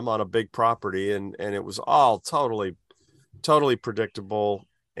number of them on a big property. And it was all totally predictable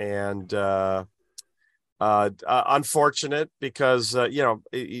and unfortunate because,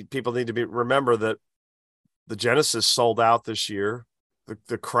 people need to remember that the Genesis sold out this year.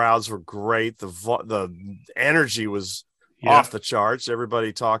 The crowds were great. The energy was off the charts.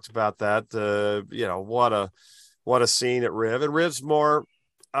 Everybody talked about that. What a scene at Riv. And Riv's more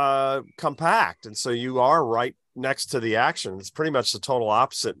compact, and so you are right next to the action. It's pretty much the total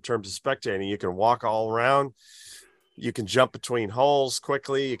opposite in terms of spectating. You can walk all around. You can jump between holes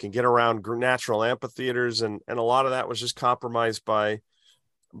quickly. You can get around natural amphitheaters, and a lot of that was just compromised by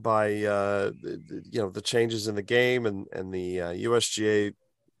the changes in the game and the USGA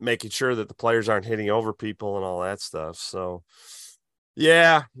making sure that the players aren't hitting over people and all that stuff. So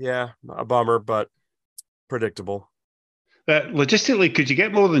a bummer, but predictable. Logistically, could you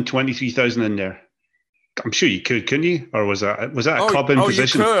get more than 23,000 in there? I'm sure you could, couldn't you? Or was that a club in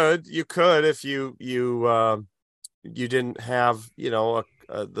position? You could if you didn't have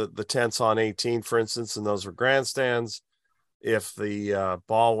the tents on 18, for instance, and those were grandstands. If the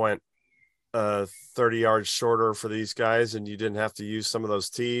ball went 30 yards shorter for these guys, and you didn't have to use some of those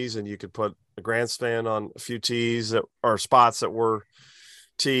tees, and you could put a grandstand on a few tees or spots that were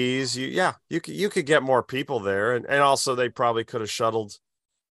tees, you could get more people there, and also they probably could have shuttled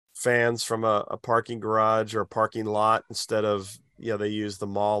fans from a parking garage or a parking lot instead of they used the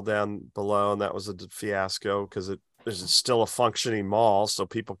mall down below, and that was a fiasco because there's still a functioning mall, so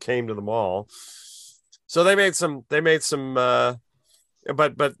people came to the mall. So they made some but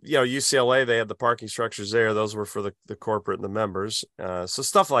UCLA, they had the parking structures there. Those were for the corporate and the members. So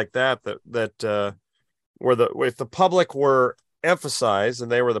stuff like that if the public were emphasized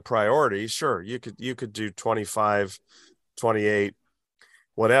and they were the priority, sure, you could do 25, 28,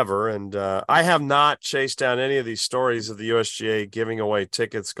 whatever. And I have not chased down any of these stories of the USGA giving away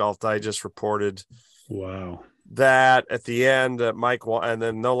tickets. Golf Digest reported that at the end, Mike, and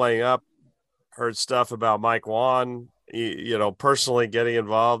then No Laying Up heard stuff about Mike Wan, personally getting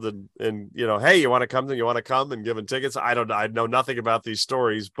involved and hey, you want to come and giving tickets. I know nothing about these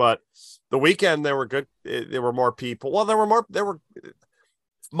stories, but the weekend there were more people. Well,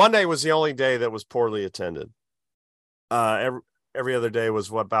 Monday was the only day that was poorly attended. Every other day was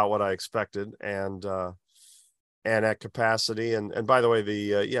about what I expected. And and at capacity. And by the way,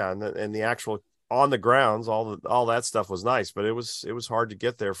 and the actual on the grounds, all that stuff was nice, but it was hard to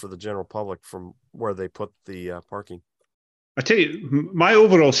get there for the general public from where they put the parking. I tell you, my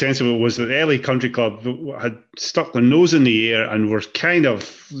overall sense of it was that the LA Country Club had stuck their nose in the air and were kind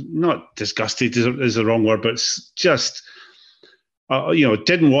of, not disgusted is the wrong word, but just,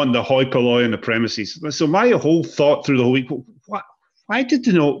 didn't want the hoi polloi on the premises. So my whole thought through the whole week, why did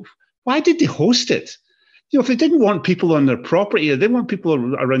they host it? If they didn't want people on their property, they didn't want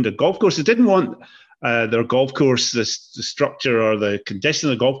people around the golf course. They didn't want their golf course, the structure or the condition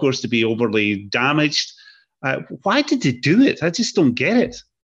of the golf course to be overly damaged. Why did they do it? I just don't get it.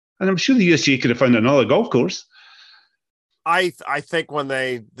 And I'm sure the USGA could have found another golf course. I think when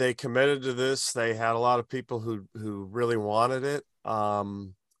they committed to this, they had a lot of people who really wanted it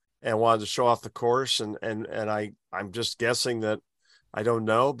and wanted to show off the course. And I'm just guessing that I don't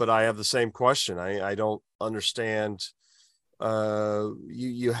know, but I have the same question. I don't understand.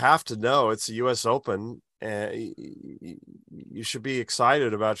 You have to know it's the U.S. Open, and you should be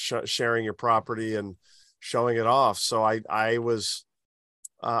excited about sharing your property and showing it off. So I was,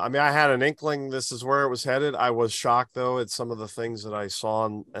 I had an inkling this is where it was headed. I was shocked though at some of the things that I saw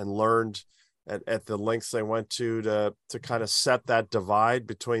and learned at the lengths they went to kind of set that divide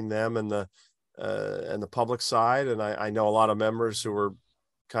between them and the public side. And I know a lot of members who were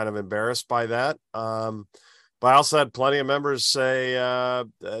kind of embarrassed by that. But I also had plenty of members say, I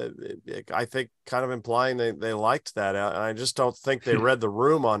think kind of implying they liked that. And I just don't think they read the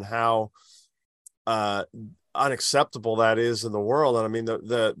room on how unacceptable that is in the world. And I mean,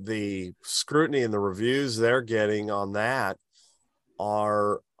 the scrutiny and the reviews they're getting on that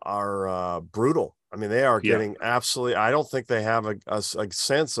are brutal. I mean, they are getting absolutely, I don't think they have a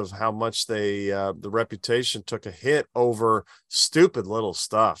sense of how much the reputation took a hit over stupid little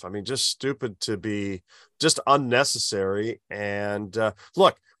stuff. I mean, just stupid to be just unnecessary. And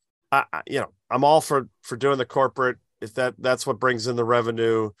look, I'm all for doing the corporate, if that's what brings in the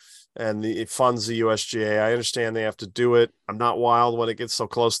revenue and it funds the USGA. I understand they have to do it. I'm not wild when it gets so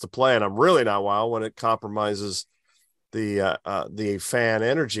close to play, and I'm really not wild when it compromises the fan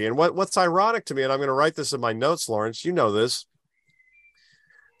energy. And what's ironic to me, and I'm going to write this in my notes, Lawrence, you know this,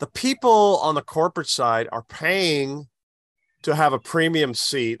 the people on the corporate side are paying to have a premium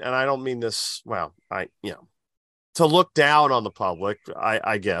seat. And I don't mean this, well, to look down on the public,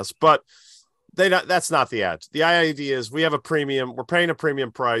 I guess, but that's not the ad. The idea is we have a premium, we're paying a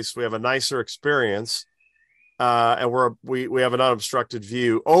premium price. We have a nicer experience. And we have an unobstructed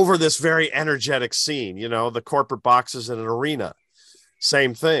view over this very energetic scene, the corporate boxes in an arena,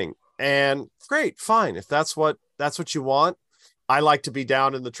 same thing. And great, fine. If that's what you want, I like to be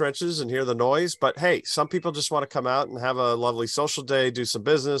down in the trenches and hear the noise, but hey, some people just want to come out and have a lovely social day, do some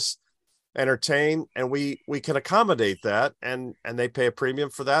business, entertain, and we can accommodate that. And they pay a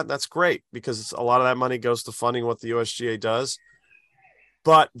premium for that. And that's great because a lot of that money goes to funding what the USGA does.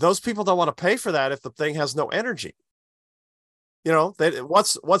 But those people don't want to pay for that if the thing has no energy.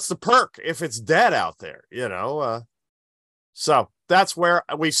 What's the perk if it's dead out there? So that's where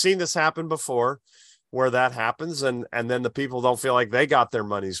we've seen this happen before, where that happens, and then the people don't feel like they got their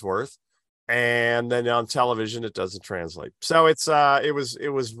money's worth, and then on television it doesn't translate. So it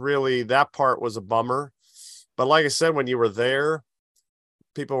was really, that part was a bummer. But like I said, when you were there,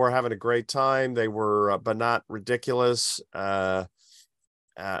 people were having a great time. They were, but not ridiculous.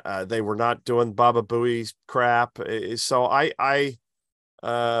 They were not doing Baba Booey crap. So I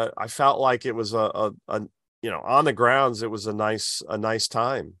felt like it was a on the grounds, it was a nice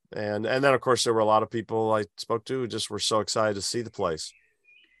time. And then of course there were a lot of people I spoke to who just were so excited to see the place.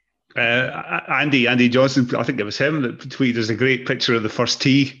 Andy Johnson, I think it was him that tweeted, there's a great picture of the first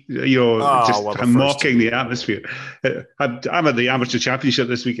tee, mocking the atmosphere. I'm at the amateur championship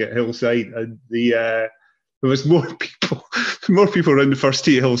this week at Hillside, and there was more people around the first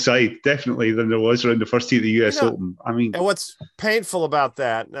tee at Hillside, definitely, than there was around the first tee at the US Open. I mean, and what's painful about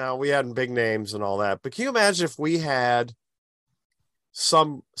that, now we had big names and all that, but can you imagine if we had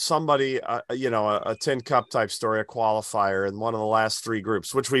somebody, a Tin Cup type story, a qualifier in one of the last three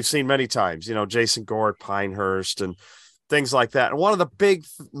groups, which we've seen many times, Jason Gore, Pinehurst, and things like that. And one of the big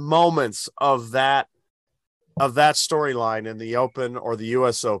moments of that storyline in the Open or the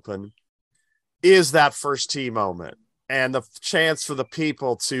US Open is that first tee moment and the chance for the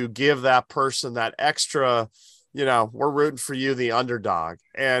people to give that person that extra, we're rooting for you, the underdog.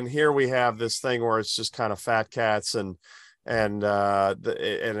 And here we have this thing where it's just kind of fat cats and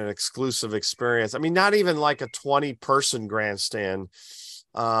an exclusive experience. I mean, not even like a 20-person grandstand.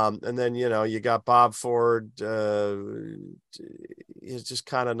 And then, you got Bob Ford, is just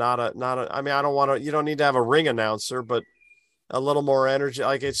kind of not a. I mean, I don't want to. You don't need to have a ring announcer, but a little more energy.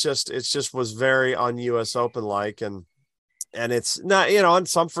 Like it's just was very on U.S. Open like, and it's not, and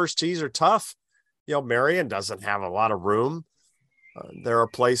some first tees are tough. Marion doesn't have a lot of room. There are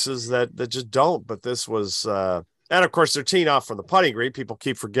places that just don't, but this was, and of course they're teeing off from the putting green. People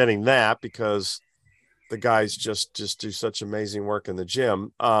keep forgetting that because the guys just do such amazing work in the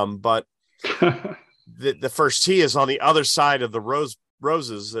gym. But the first tee is on the other side of the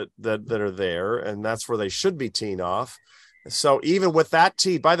roses that are there, and that's where they should be teeing off. So even with that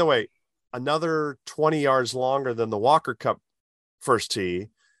tee, by the way, another 20 yards longer than the Walker Cup first tee,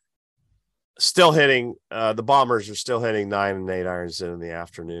 still hitting, the Bombers are still hitting 9 and 8 irons in the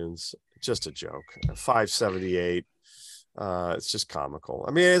afternoons. Just a joke. 578. It's just comical.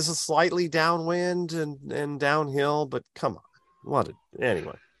 I mean, it's a slightly downwind and downhill, but come on.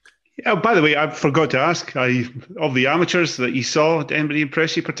 Anyway. Yeah, by the way, I forgot to ask, of the amateurs that you saw, did anybody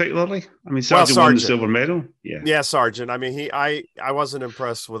impress you particularly? I mean, Sargent won the silver medal. Yeah, Sargent. I mean, I wasn't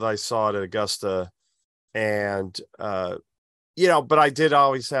impressed with what I saw at Augusta, and but I did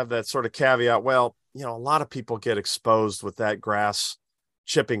always have that sort of caveat. Well, a lot of people get exposed with that grass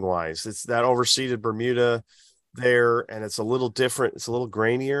chipping wise. It's that overseeded Bermuda there, and it's a little different. It's a little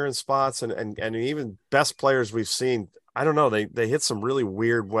grainier in spots, and even best players we've seen, I don't know, they hit some really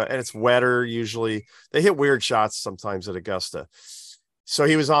weird and it's wetter usually. They hit weird shots sometimes at Augusta. So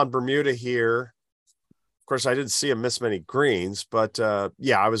he was on Bermuda here. Of course, I didn't see him miss many greens, but I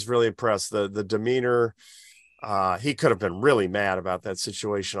was really impressed. The demeanor, he could have been really mad about that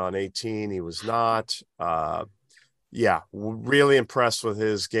situation on 18. He was not. Really impressed with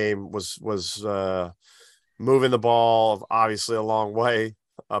his game. Was moving the ball obviously a long way.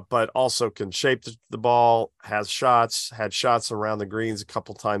 But also can shape the ball, had shots around the greens a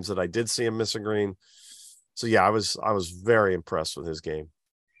couple times that I did see him miss a green. So I was very impressed with his game.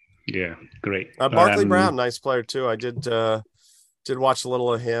 Yeah, great. Barkley Brown, nice player too. I did watch a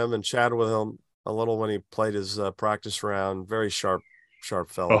little of him and chatted with him a little when he played his practice round. Very sharp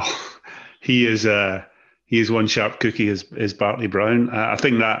fellow. Oh, he is one sharp cookie is Bartley Brown. I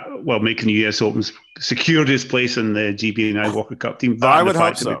think that, making the US Opens secured his place in the GB&I Walker Cup team. I would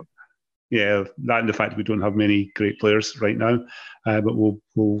hope so. That and the fact that we don't have many great players right now, but we'll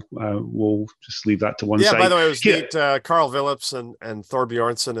just leave that to one side. Yeah, by the way, it was neat. Carl Phillips and Thor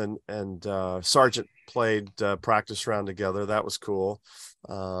Bjornsson and Sargent played practice round together. That was cool.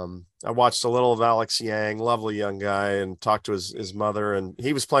 I watched a little of Alex Yang, lovely young guy, and talked to his mother, and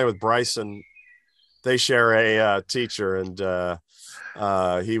he was playing with Bryson. They share a teacher, and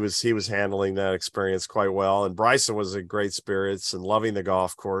he was handling that experience quite well. And Bryson was in great spirits and loving the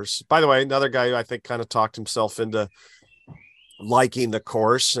golf course. By the way, another guy who I think kind of talked himself into liking the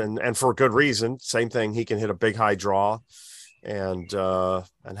course, and for good reason. Same thing, he can hit a big high draw, and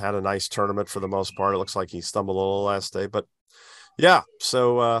had a nice tournament for the most part. It looks like he stumbled a little last day, but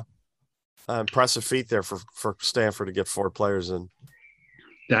so impressive feat there for Stanford to get 4 players in.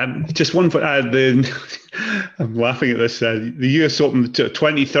 Just one. I'm laughing at this. The US Open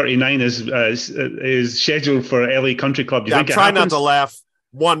 2039 is scheduled for LA Country Club. Do you think I'm trying not to laugh?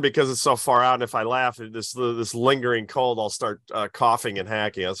 One, because it's so far out, and if I laugh, this lingering cold, I'll start coughing and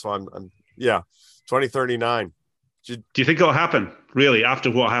hacking. That's why I'm 2039. Do you think it'll happen? Really, after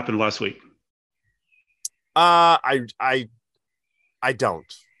what happened last week? I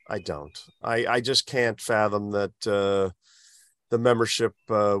don't. I just can't fathom that. The membership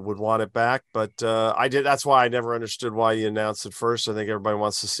would want it back, but I did. That's why I never understood why you announced it first. I think everybody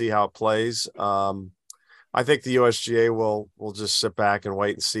wants to see how it plays. I think the USGA will just sit back and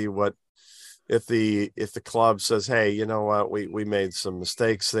wait and see what if the club says, hey, you know what, we made some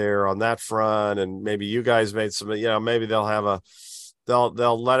mistakes there on that front, and maybe you guys made some. Maybe they'll have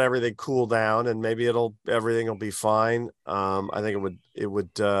they'll let everything cool down, and maybe everything will be fine. I think it would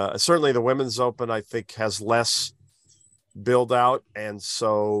certainly the Women's Open I think has less build out, and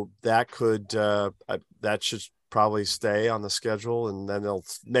so that should probably stay on the schedule, and then they'll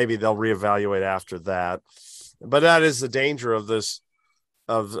reevaluate after that. But that is the danger of this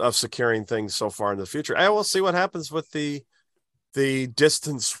of securing things so far in the future. And we'll see what happens with the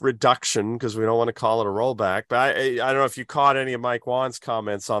distance reduction, because we don't want to call it a rollback. But I don't know if you caught any of Mike Wan's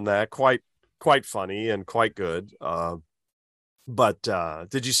comments on that. Quite funny and quite good. But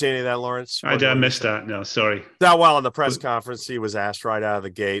did you see any of that, Lawrence? I missed that. No, sorry. Well, in the press conference, he was asked right out of the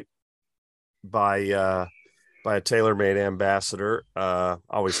gate by a TaylorMade ambassador.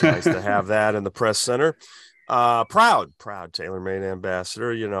 Always nice to have that in the press center. Proud TaylorMade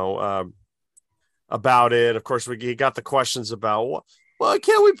ambassador, about it. Of course, he got the questions about Well,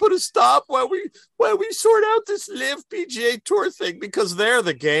 can't we put a stop while we sort out this Live PGA Tour thing? Because they're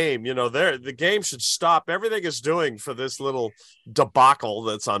the game, the game should stop everything it's doing for this little debacle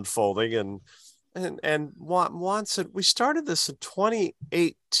that's unfolding. And Juan said, we started this in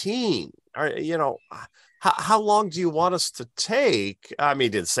 2018. How long do you want us to take? I mean, he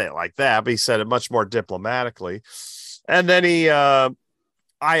didn't say it like that, but he said it much more diplomatically. And then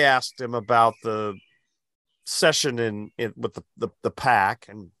I asked him about the session in with the pack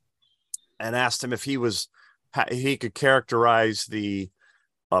and asked him if he could characterize the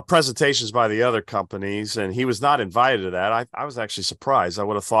presentations by the other companies, and he was not invited to that. I was actually surprised. I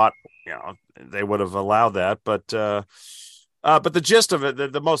would have thought they would have allowed that, but the gist of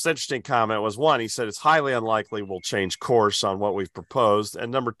it, the most interesting comment was, one, he said it's highly unlikely we'll change course on what we've proposed,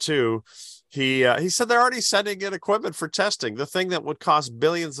 and number two, he said they're already sending in equipment for testing, the thing that would cost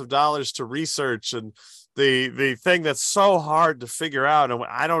billions of dollars to research, and the thing that's so hard to figure out. And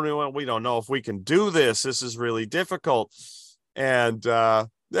we don't know if we can do this. This is really difficult. And they're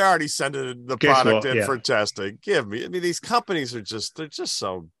already sending the product in for testing. These companies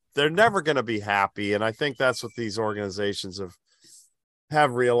they're never going to be happy. And I think that's what these organizations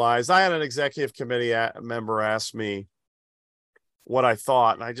have realized. I had an executive committee member ask me what I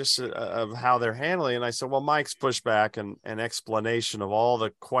thought, and I just of how they're handling it. And I said, well, Mike's pushback and explanation of all the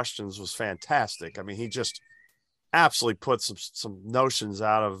questions was fantastic. I mean, he just absolutely put some notions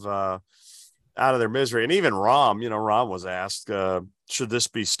out of their misery. And even Ram was asked, should this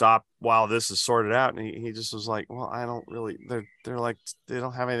be stopped while this is sorted out? And he just was like, well, I don't really, they're like, they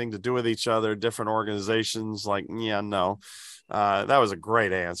don't have anything to do with each other, different organizations. Like, yeah, no, that was a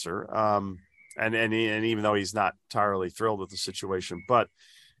great answer. And even though he's not entirely thrilled with the situation, but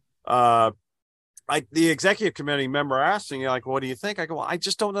the executive committee member asked me, like, what do you think? I go, well, I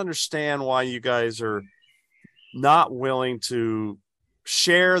just don't understand why you guys are not willing to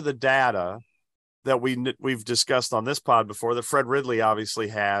share the data that we've discussed on this pod before, that Fred Ridley obviously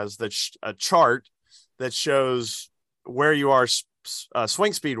has, a chart that shows where you are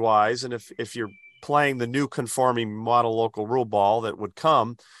swing speed wise, and if you're playing the new conforming model local rule ball that would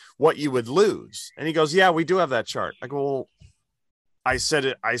come, what you would lose. And he goes, yeah, we do have that chart. I go, well, I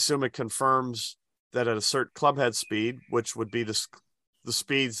said, I assume it confirms that at a certain clubhead speed, which would be the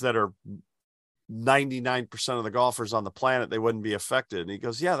speeds that are 99% of the golfers on the planet, they wouldn't be affected. And he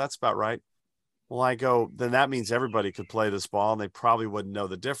goes, yeah, that's about right. Well, I go, then that means everybody could play this ball and they probably wouldn't know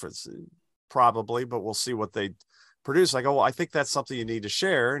the difference. Probably, but we'll see what they produce. I go, well, I think that's something you need to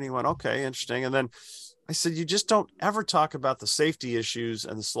share. And he went, okay, interesting. And then I said, you just don't ever talk about the safety issues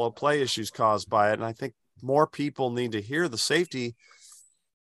and the slow play issues caused by it. And I think more people need to hear the safety.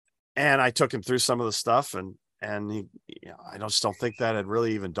 And I took him through some of the stuff, and he, I just don't think that had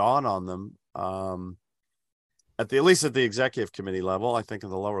really even dawned on them. At least at the executive committee level, I think at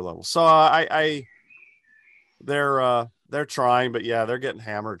the lower level. So they're trying, but yeah, they're getting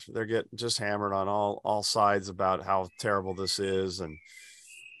hammered. They're getting just hammered on all sides about how terrible this is.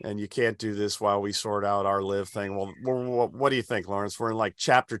 And you can't do this while we sort out our live thing. Well, what do you think, Lawrence? We're in like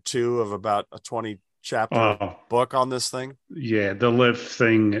chapter 2 of about a 20 chapter book on this thing. Yeah. The live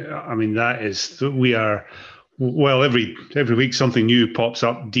thing. I mean, we are, well, every week something new pops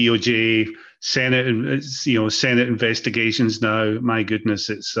up. DOJ, Senate, and Senate investigations now. My goodness,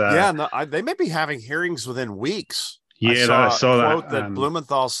 it's they may be having hearings within weeks. Yeah, I saw a quote that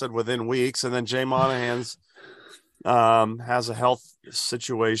Blumenthal said within weeks, and then Jay Monahan's has a health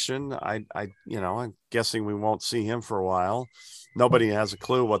situation. I'm guessing we won't see him for a while. Nobody has a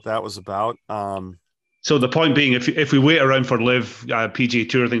clue what that was about. So the point being, if we wait around for Live PGA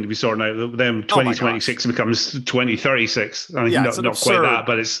Tour thing to be sorted out, then 2026 becomes 2036. I mean, not quite that,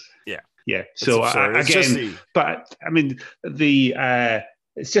 but it's yeah. So again, but I mean,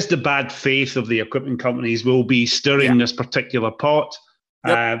 it's just the bad faith of the equipment companies will be stirring this particular pot.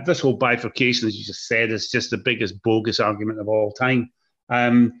 Yep. This whole bifurcation, as you just said, is just the biggest bogus argument of all time.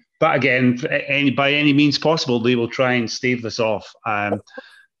 But again, by any means possible, they will try and stave this off.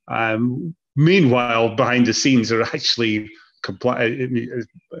 Meanwhile, behind the scenes, they're actually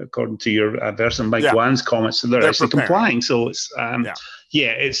according to your version, Mike Wan's comments, they're actually complying. So it's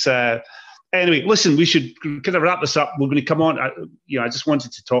anyway. Listen, we should kind of wrap this up. We're going to come on. I just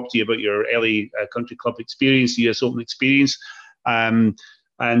wanted to talk to you about your LA Country Club experience, the US Open experience. And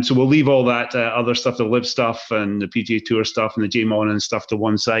so we'll leave all that other stuff, the Live stuff and the PGA Tour stuff and the Jay Monahan stuff to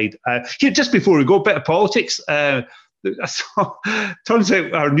one side. Just before we go, a bit of politics. Turns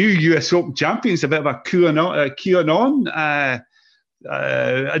out our new US Open champion is a bit of a QAnon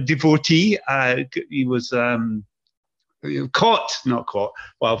devotee. He was not caught,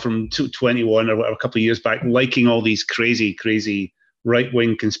 well, from 21 or whatever, a couple of years back, liking all these crazy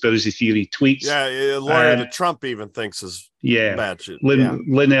right-wing conspiracy theory tweets. Yeah, a lawyer that Trump even thinks is bad shit.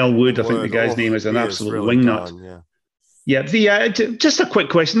 Lynn Elwood, I think the guy's name is an absolute really wingnut. Yeah. Just a quick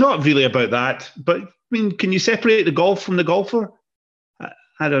question, not really about that, but I mean, can you separate the golf from the golfer?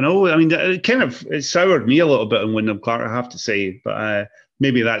 I don't know. I mean, it soured me a little bit on Wyndham Clark, I have to say, but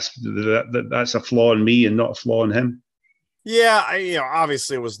maybe that's a flaw in me and not a flaw in him. Yeah,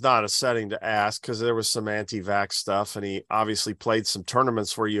 obviously it was not a setting to ask because there was some anti-vax stuff, and he obviously played some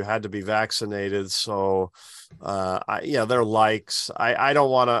tournaments where you had to be vaccinated. So, they're likes. I don't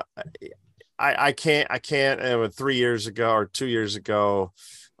want to. I can't. And 3 years ago or 2 years ago,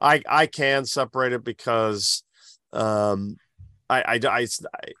 I can separate it because, I'd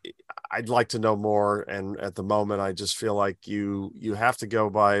like to know more, and at the moment, I just feel like you have to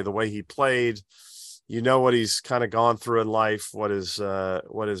go by the way he played. You know what he's kind of gone through in life, what his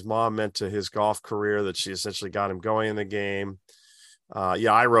mom meant to his golf career, that she essentially got him going in the game.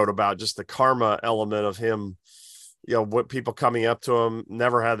 I wrote about just the karma element of him, what people coming up to him,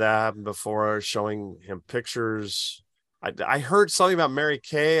 never had that happen before, showing him pictures. I heard something about Mary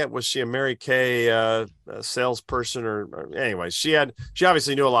Kay. Was she a Mary Kay salesperson or anyway, she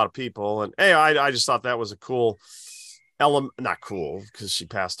obviously knew a lot of people. And I just thought that was a cool element, not cool because she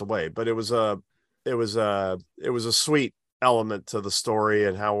passed away, but it was a sweet element to the story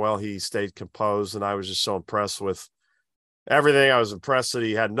and how well he stayed composed. And I was just so impressed with everything. I was impressed that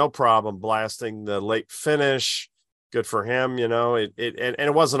he had no problem blasting the late finish. Good for him.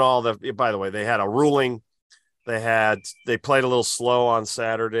 It wasn't all by the way, they had a ruling. They played a little slow on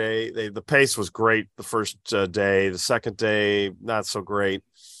Saturday. The pace was great the first day. The second day, not so great.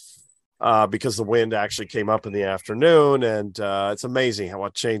 Because the wind actually came up in the afternoon, and it's amazing how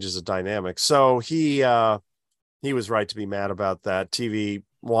it changes the dynamic. So he was right to be mad about that. TV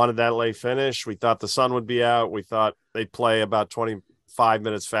wanted that late finish. We thought the sun would be out. We thought they'd play about 25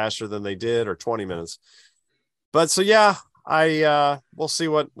 minutes faster than they did, or 20 minutes. But so we'll see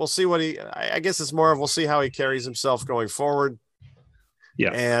what he. I guess it's more of we'll see how he carries himself going forward.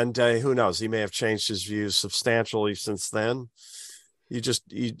 Yeah, and who knows? He may have changed his views substantially since then.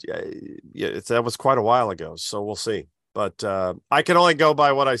 That was quite a while ago, so we'll see. But I can only go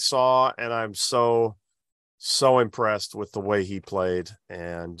by what I saw, and I'm so impressed with the way he played.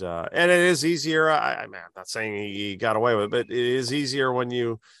 And it is easier. I'm not saying he got away with it, but it is easier when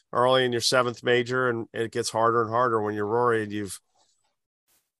you are only in your seventh major, and it gets harder and harder when you're Rory and you've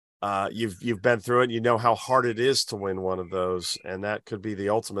been through it. You know how hard it is to win one of those, and that could be the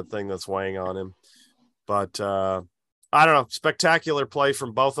ultimate thing that's weighing on him. But I don't know. Spectacular play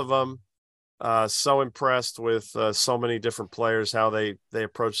from both of them. So impressed with so many different players, how they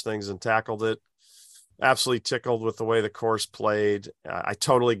approached things and tackled it. Absolutely tickled with the way the course played. I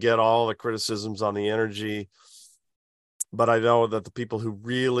totally get all the criticisms on the energy, but I know that the people who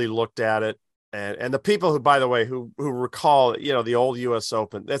really looked at it, and the people who, by the way, who recall, the old U.S.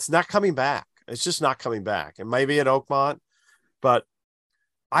 Open, that's not coming back. It's just not coming back. It may be at Oakmont, but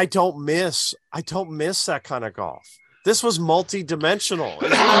I don't miss that kind of golf. This was multi-dimensional.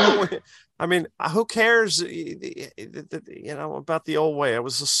 I mean, who cares, about the old way? It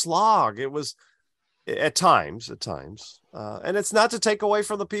was a slog. It was at times. And it's not to take away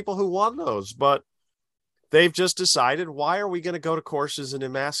from the people who won those, but they've just decided, why are we going to go to courses and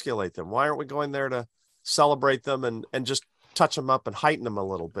emasculate them? Why aren't we going there to celebrate them and just touch them up and heighten them a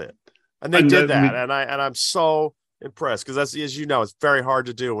little bit? And they did that. And I'm so impressed, because that's, as you know, it's very hard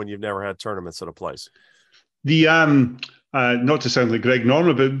to do when you've never had tournaments at a place. The not to sound like Greg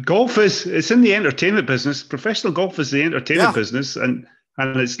Norman, but golf it's in the entertainment business. Professional golf is the entertainment business, and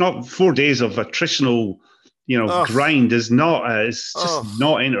it's not 4 days of attritional, grind. Is not. It's just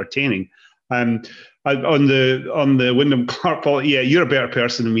not entertaining. On the Wyndham Clark, you're a better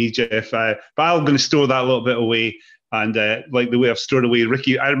person than me, Geoff. But I'm going to store that a little bit away. And like the way I've stored away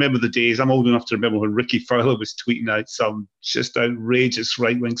Ricky, I remember the days. I'm old enough to remember when Ricky Fowler was tweeting out some just outrageous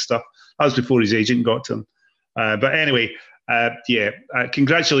right-wing stuff. That was before his agent got to him. But anyway,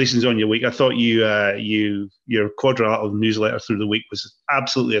 congratulations on your week. I thought your quadrilateral newsletter through the week was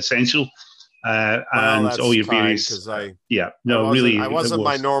absolutely essential. And all your various, I wasn't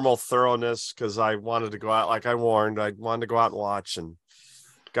my normal thoroughness, because I wanted to go out, like I warned. I wanted to go out and watch, and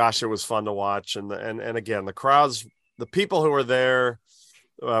gosh, it was fun to watch. And again, the crowds, the people who were there,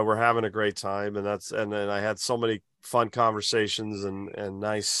 were having a great time, and then I had so many fun conversations and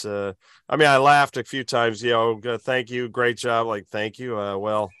nice. I laughed a few times. Thank you, great job. Like, thank you.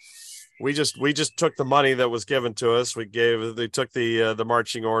 Well, we just took the money that was given to us. They took the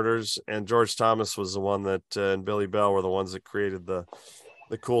marching orders, and George Thomas was the one that and Billy Bell were the ones that created the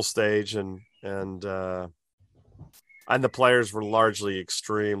cool stage, and And the players were largely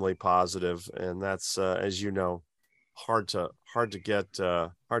extremely positive, and that's as you know, hard to get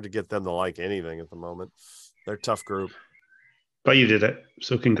them to like anything at the moment. They're a tough group. But you did it,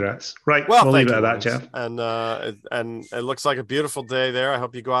 so congrats. Right, well, we'll leave it you, at that, Lawrence. Geoff. And it looks like a beautiful day there. I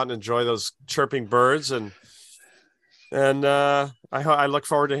hope you go out and enjoy those chirping birds, and I look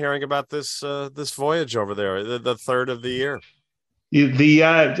forward to hearing about this voyage over there, the third of the year.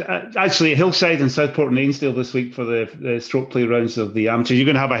 Actually, Hillside and Southport and Ainsdale this week for the stroke play rounds of the amateurs. You're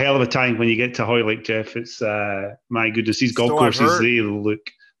going to have a hell of a time when you get to Hoylake, Geoff. It's my goodness, these golf courses,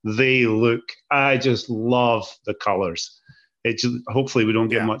 they look. I just love the colours. Hopefully we don't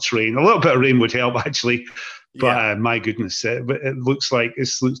get much rain. A little bit of rain would help, actually. But my goodness, it looks like it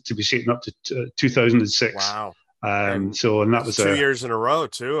looks to be shaping up to 2006. Wow. And that was 2 years in a row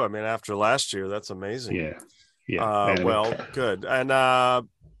too. I mean, after last year, that's amazing. Yeah. Anyway. Well, good. And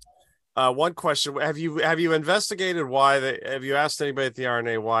one question: Have you investigated have you asked anybody at the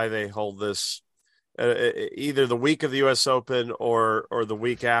RNA why they hold this either the week of the U.S. Open or the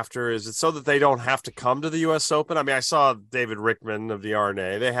week after? Is it so that they don't have to come to the U.S. Open? I mean, I saw David Rickman of the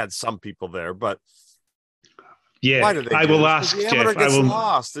RNA. They had some people there, but why do they? I will ask Geoff.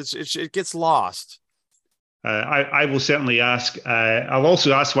 Lost. It gets lost. I will certainly ask. I'll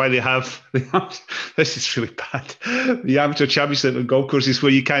also ask why they have this is really bad. The amateur championship of golf courses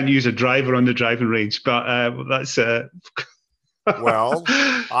where you can't use a driver on the driving range, but that's. Well,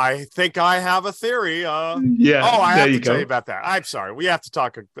 I think I have a theory. I have to tell you about that. I'm sorry. We have to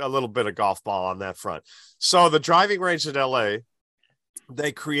talk a little bit of golf ball on that front. So the driving range in LA,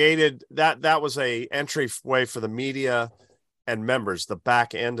 they created that was a entryway for the media and members, the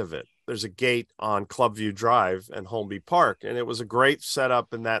back end of it. There's a gate on Clubview Drive and Holmby Park, and it was a great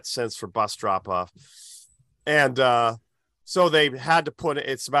setup in that sense for bus drop-off. And so they had to put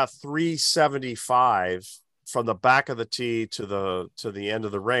it's about 375 from the back of the tee to the end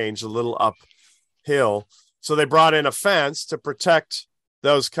of the range, a little uphill. So they brought in a fence to protect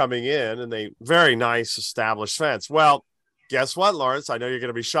those coming in, and very nice established fence. Well, guess what, Lawrence? I know you're going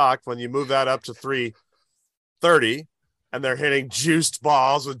to be shocked when you move that up to 330. And they're hitting juiced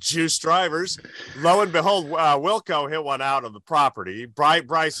balls with juiced drivers. Lo and behold, Wilco hit one out of the property.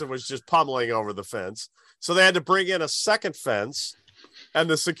 Bryson was just pummeling over the fence. So they had to bring in a second fence, and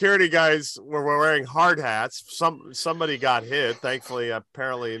the security guys were wearing hard hats. Somebody got hit, thankfully,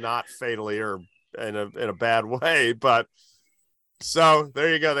 apparently not fatally or in a bad way. But so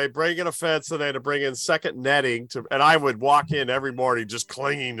there you go. They bring in a fence, and they had to bring in second netting and I would walk in every morning just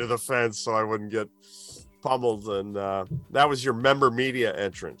clinging to the fence so I wouldn't get pummeled, and that was your member media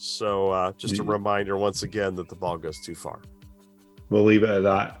entrance. So just a reminder once again that the ball goes too far. We'll leave it at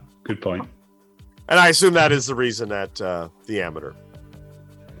that. Good point. And I assume that is the reason at the amateur.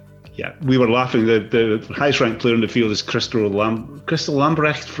 Yeah, we were laughing. The highest ranked player in the field is Crystal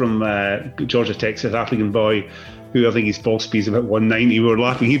Lambrecht from Georgia Tech, South African boy, who I think his ball speed is about 190. We were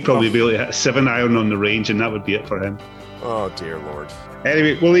laughing. He'd probably be able to hit a 7-iron on the range, and that would be it for him. Oh, dear Lord.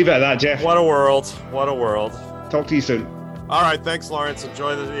 Anyway, we'll leave it at that, Geoff. What a world. What a world. Talk to you soon. All right. Thanks, Lawrence.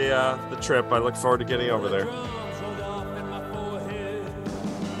 Enjoy the trip. I look forward to getting over there.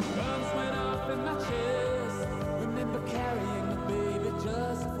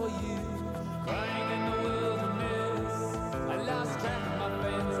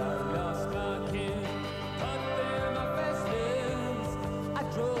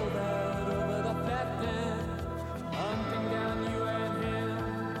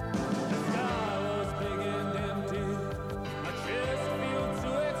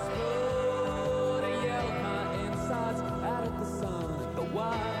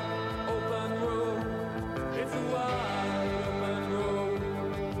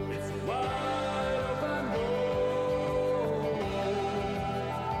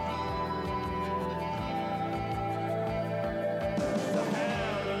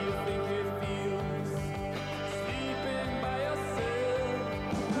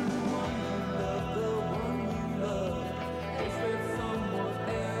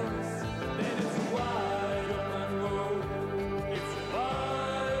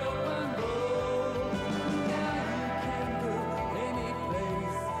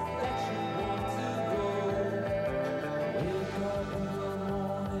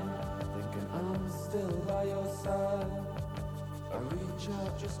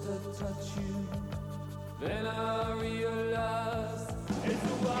 Just to touch you, then I realize it's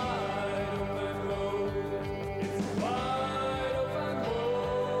a wide open road. It's a wide open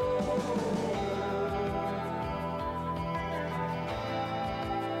road.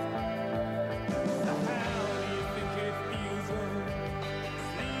 So how do you think it feels when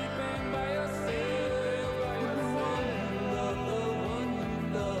sleeping by yourself? By yourself?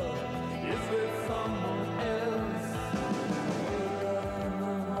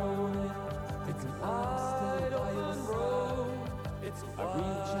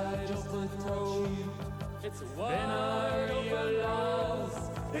 Then I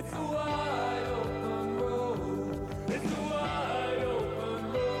realized it's a wide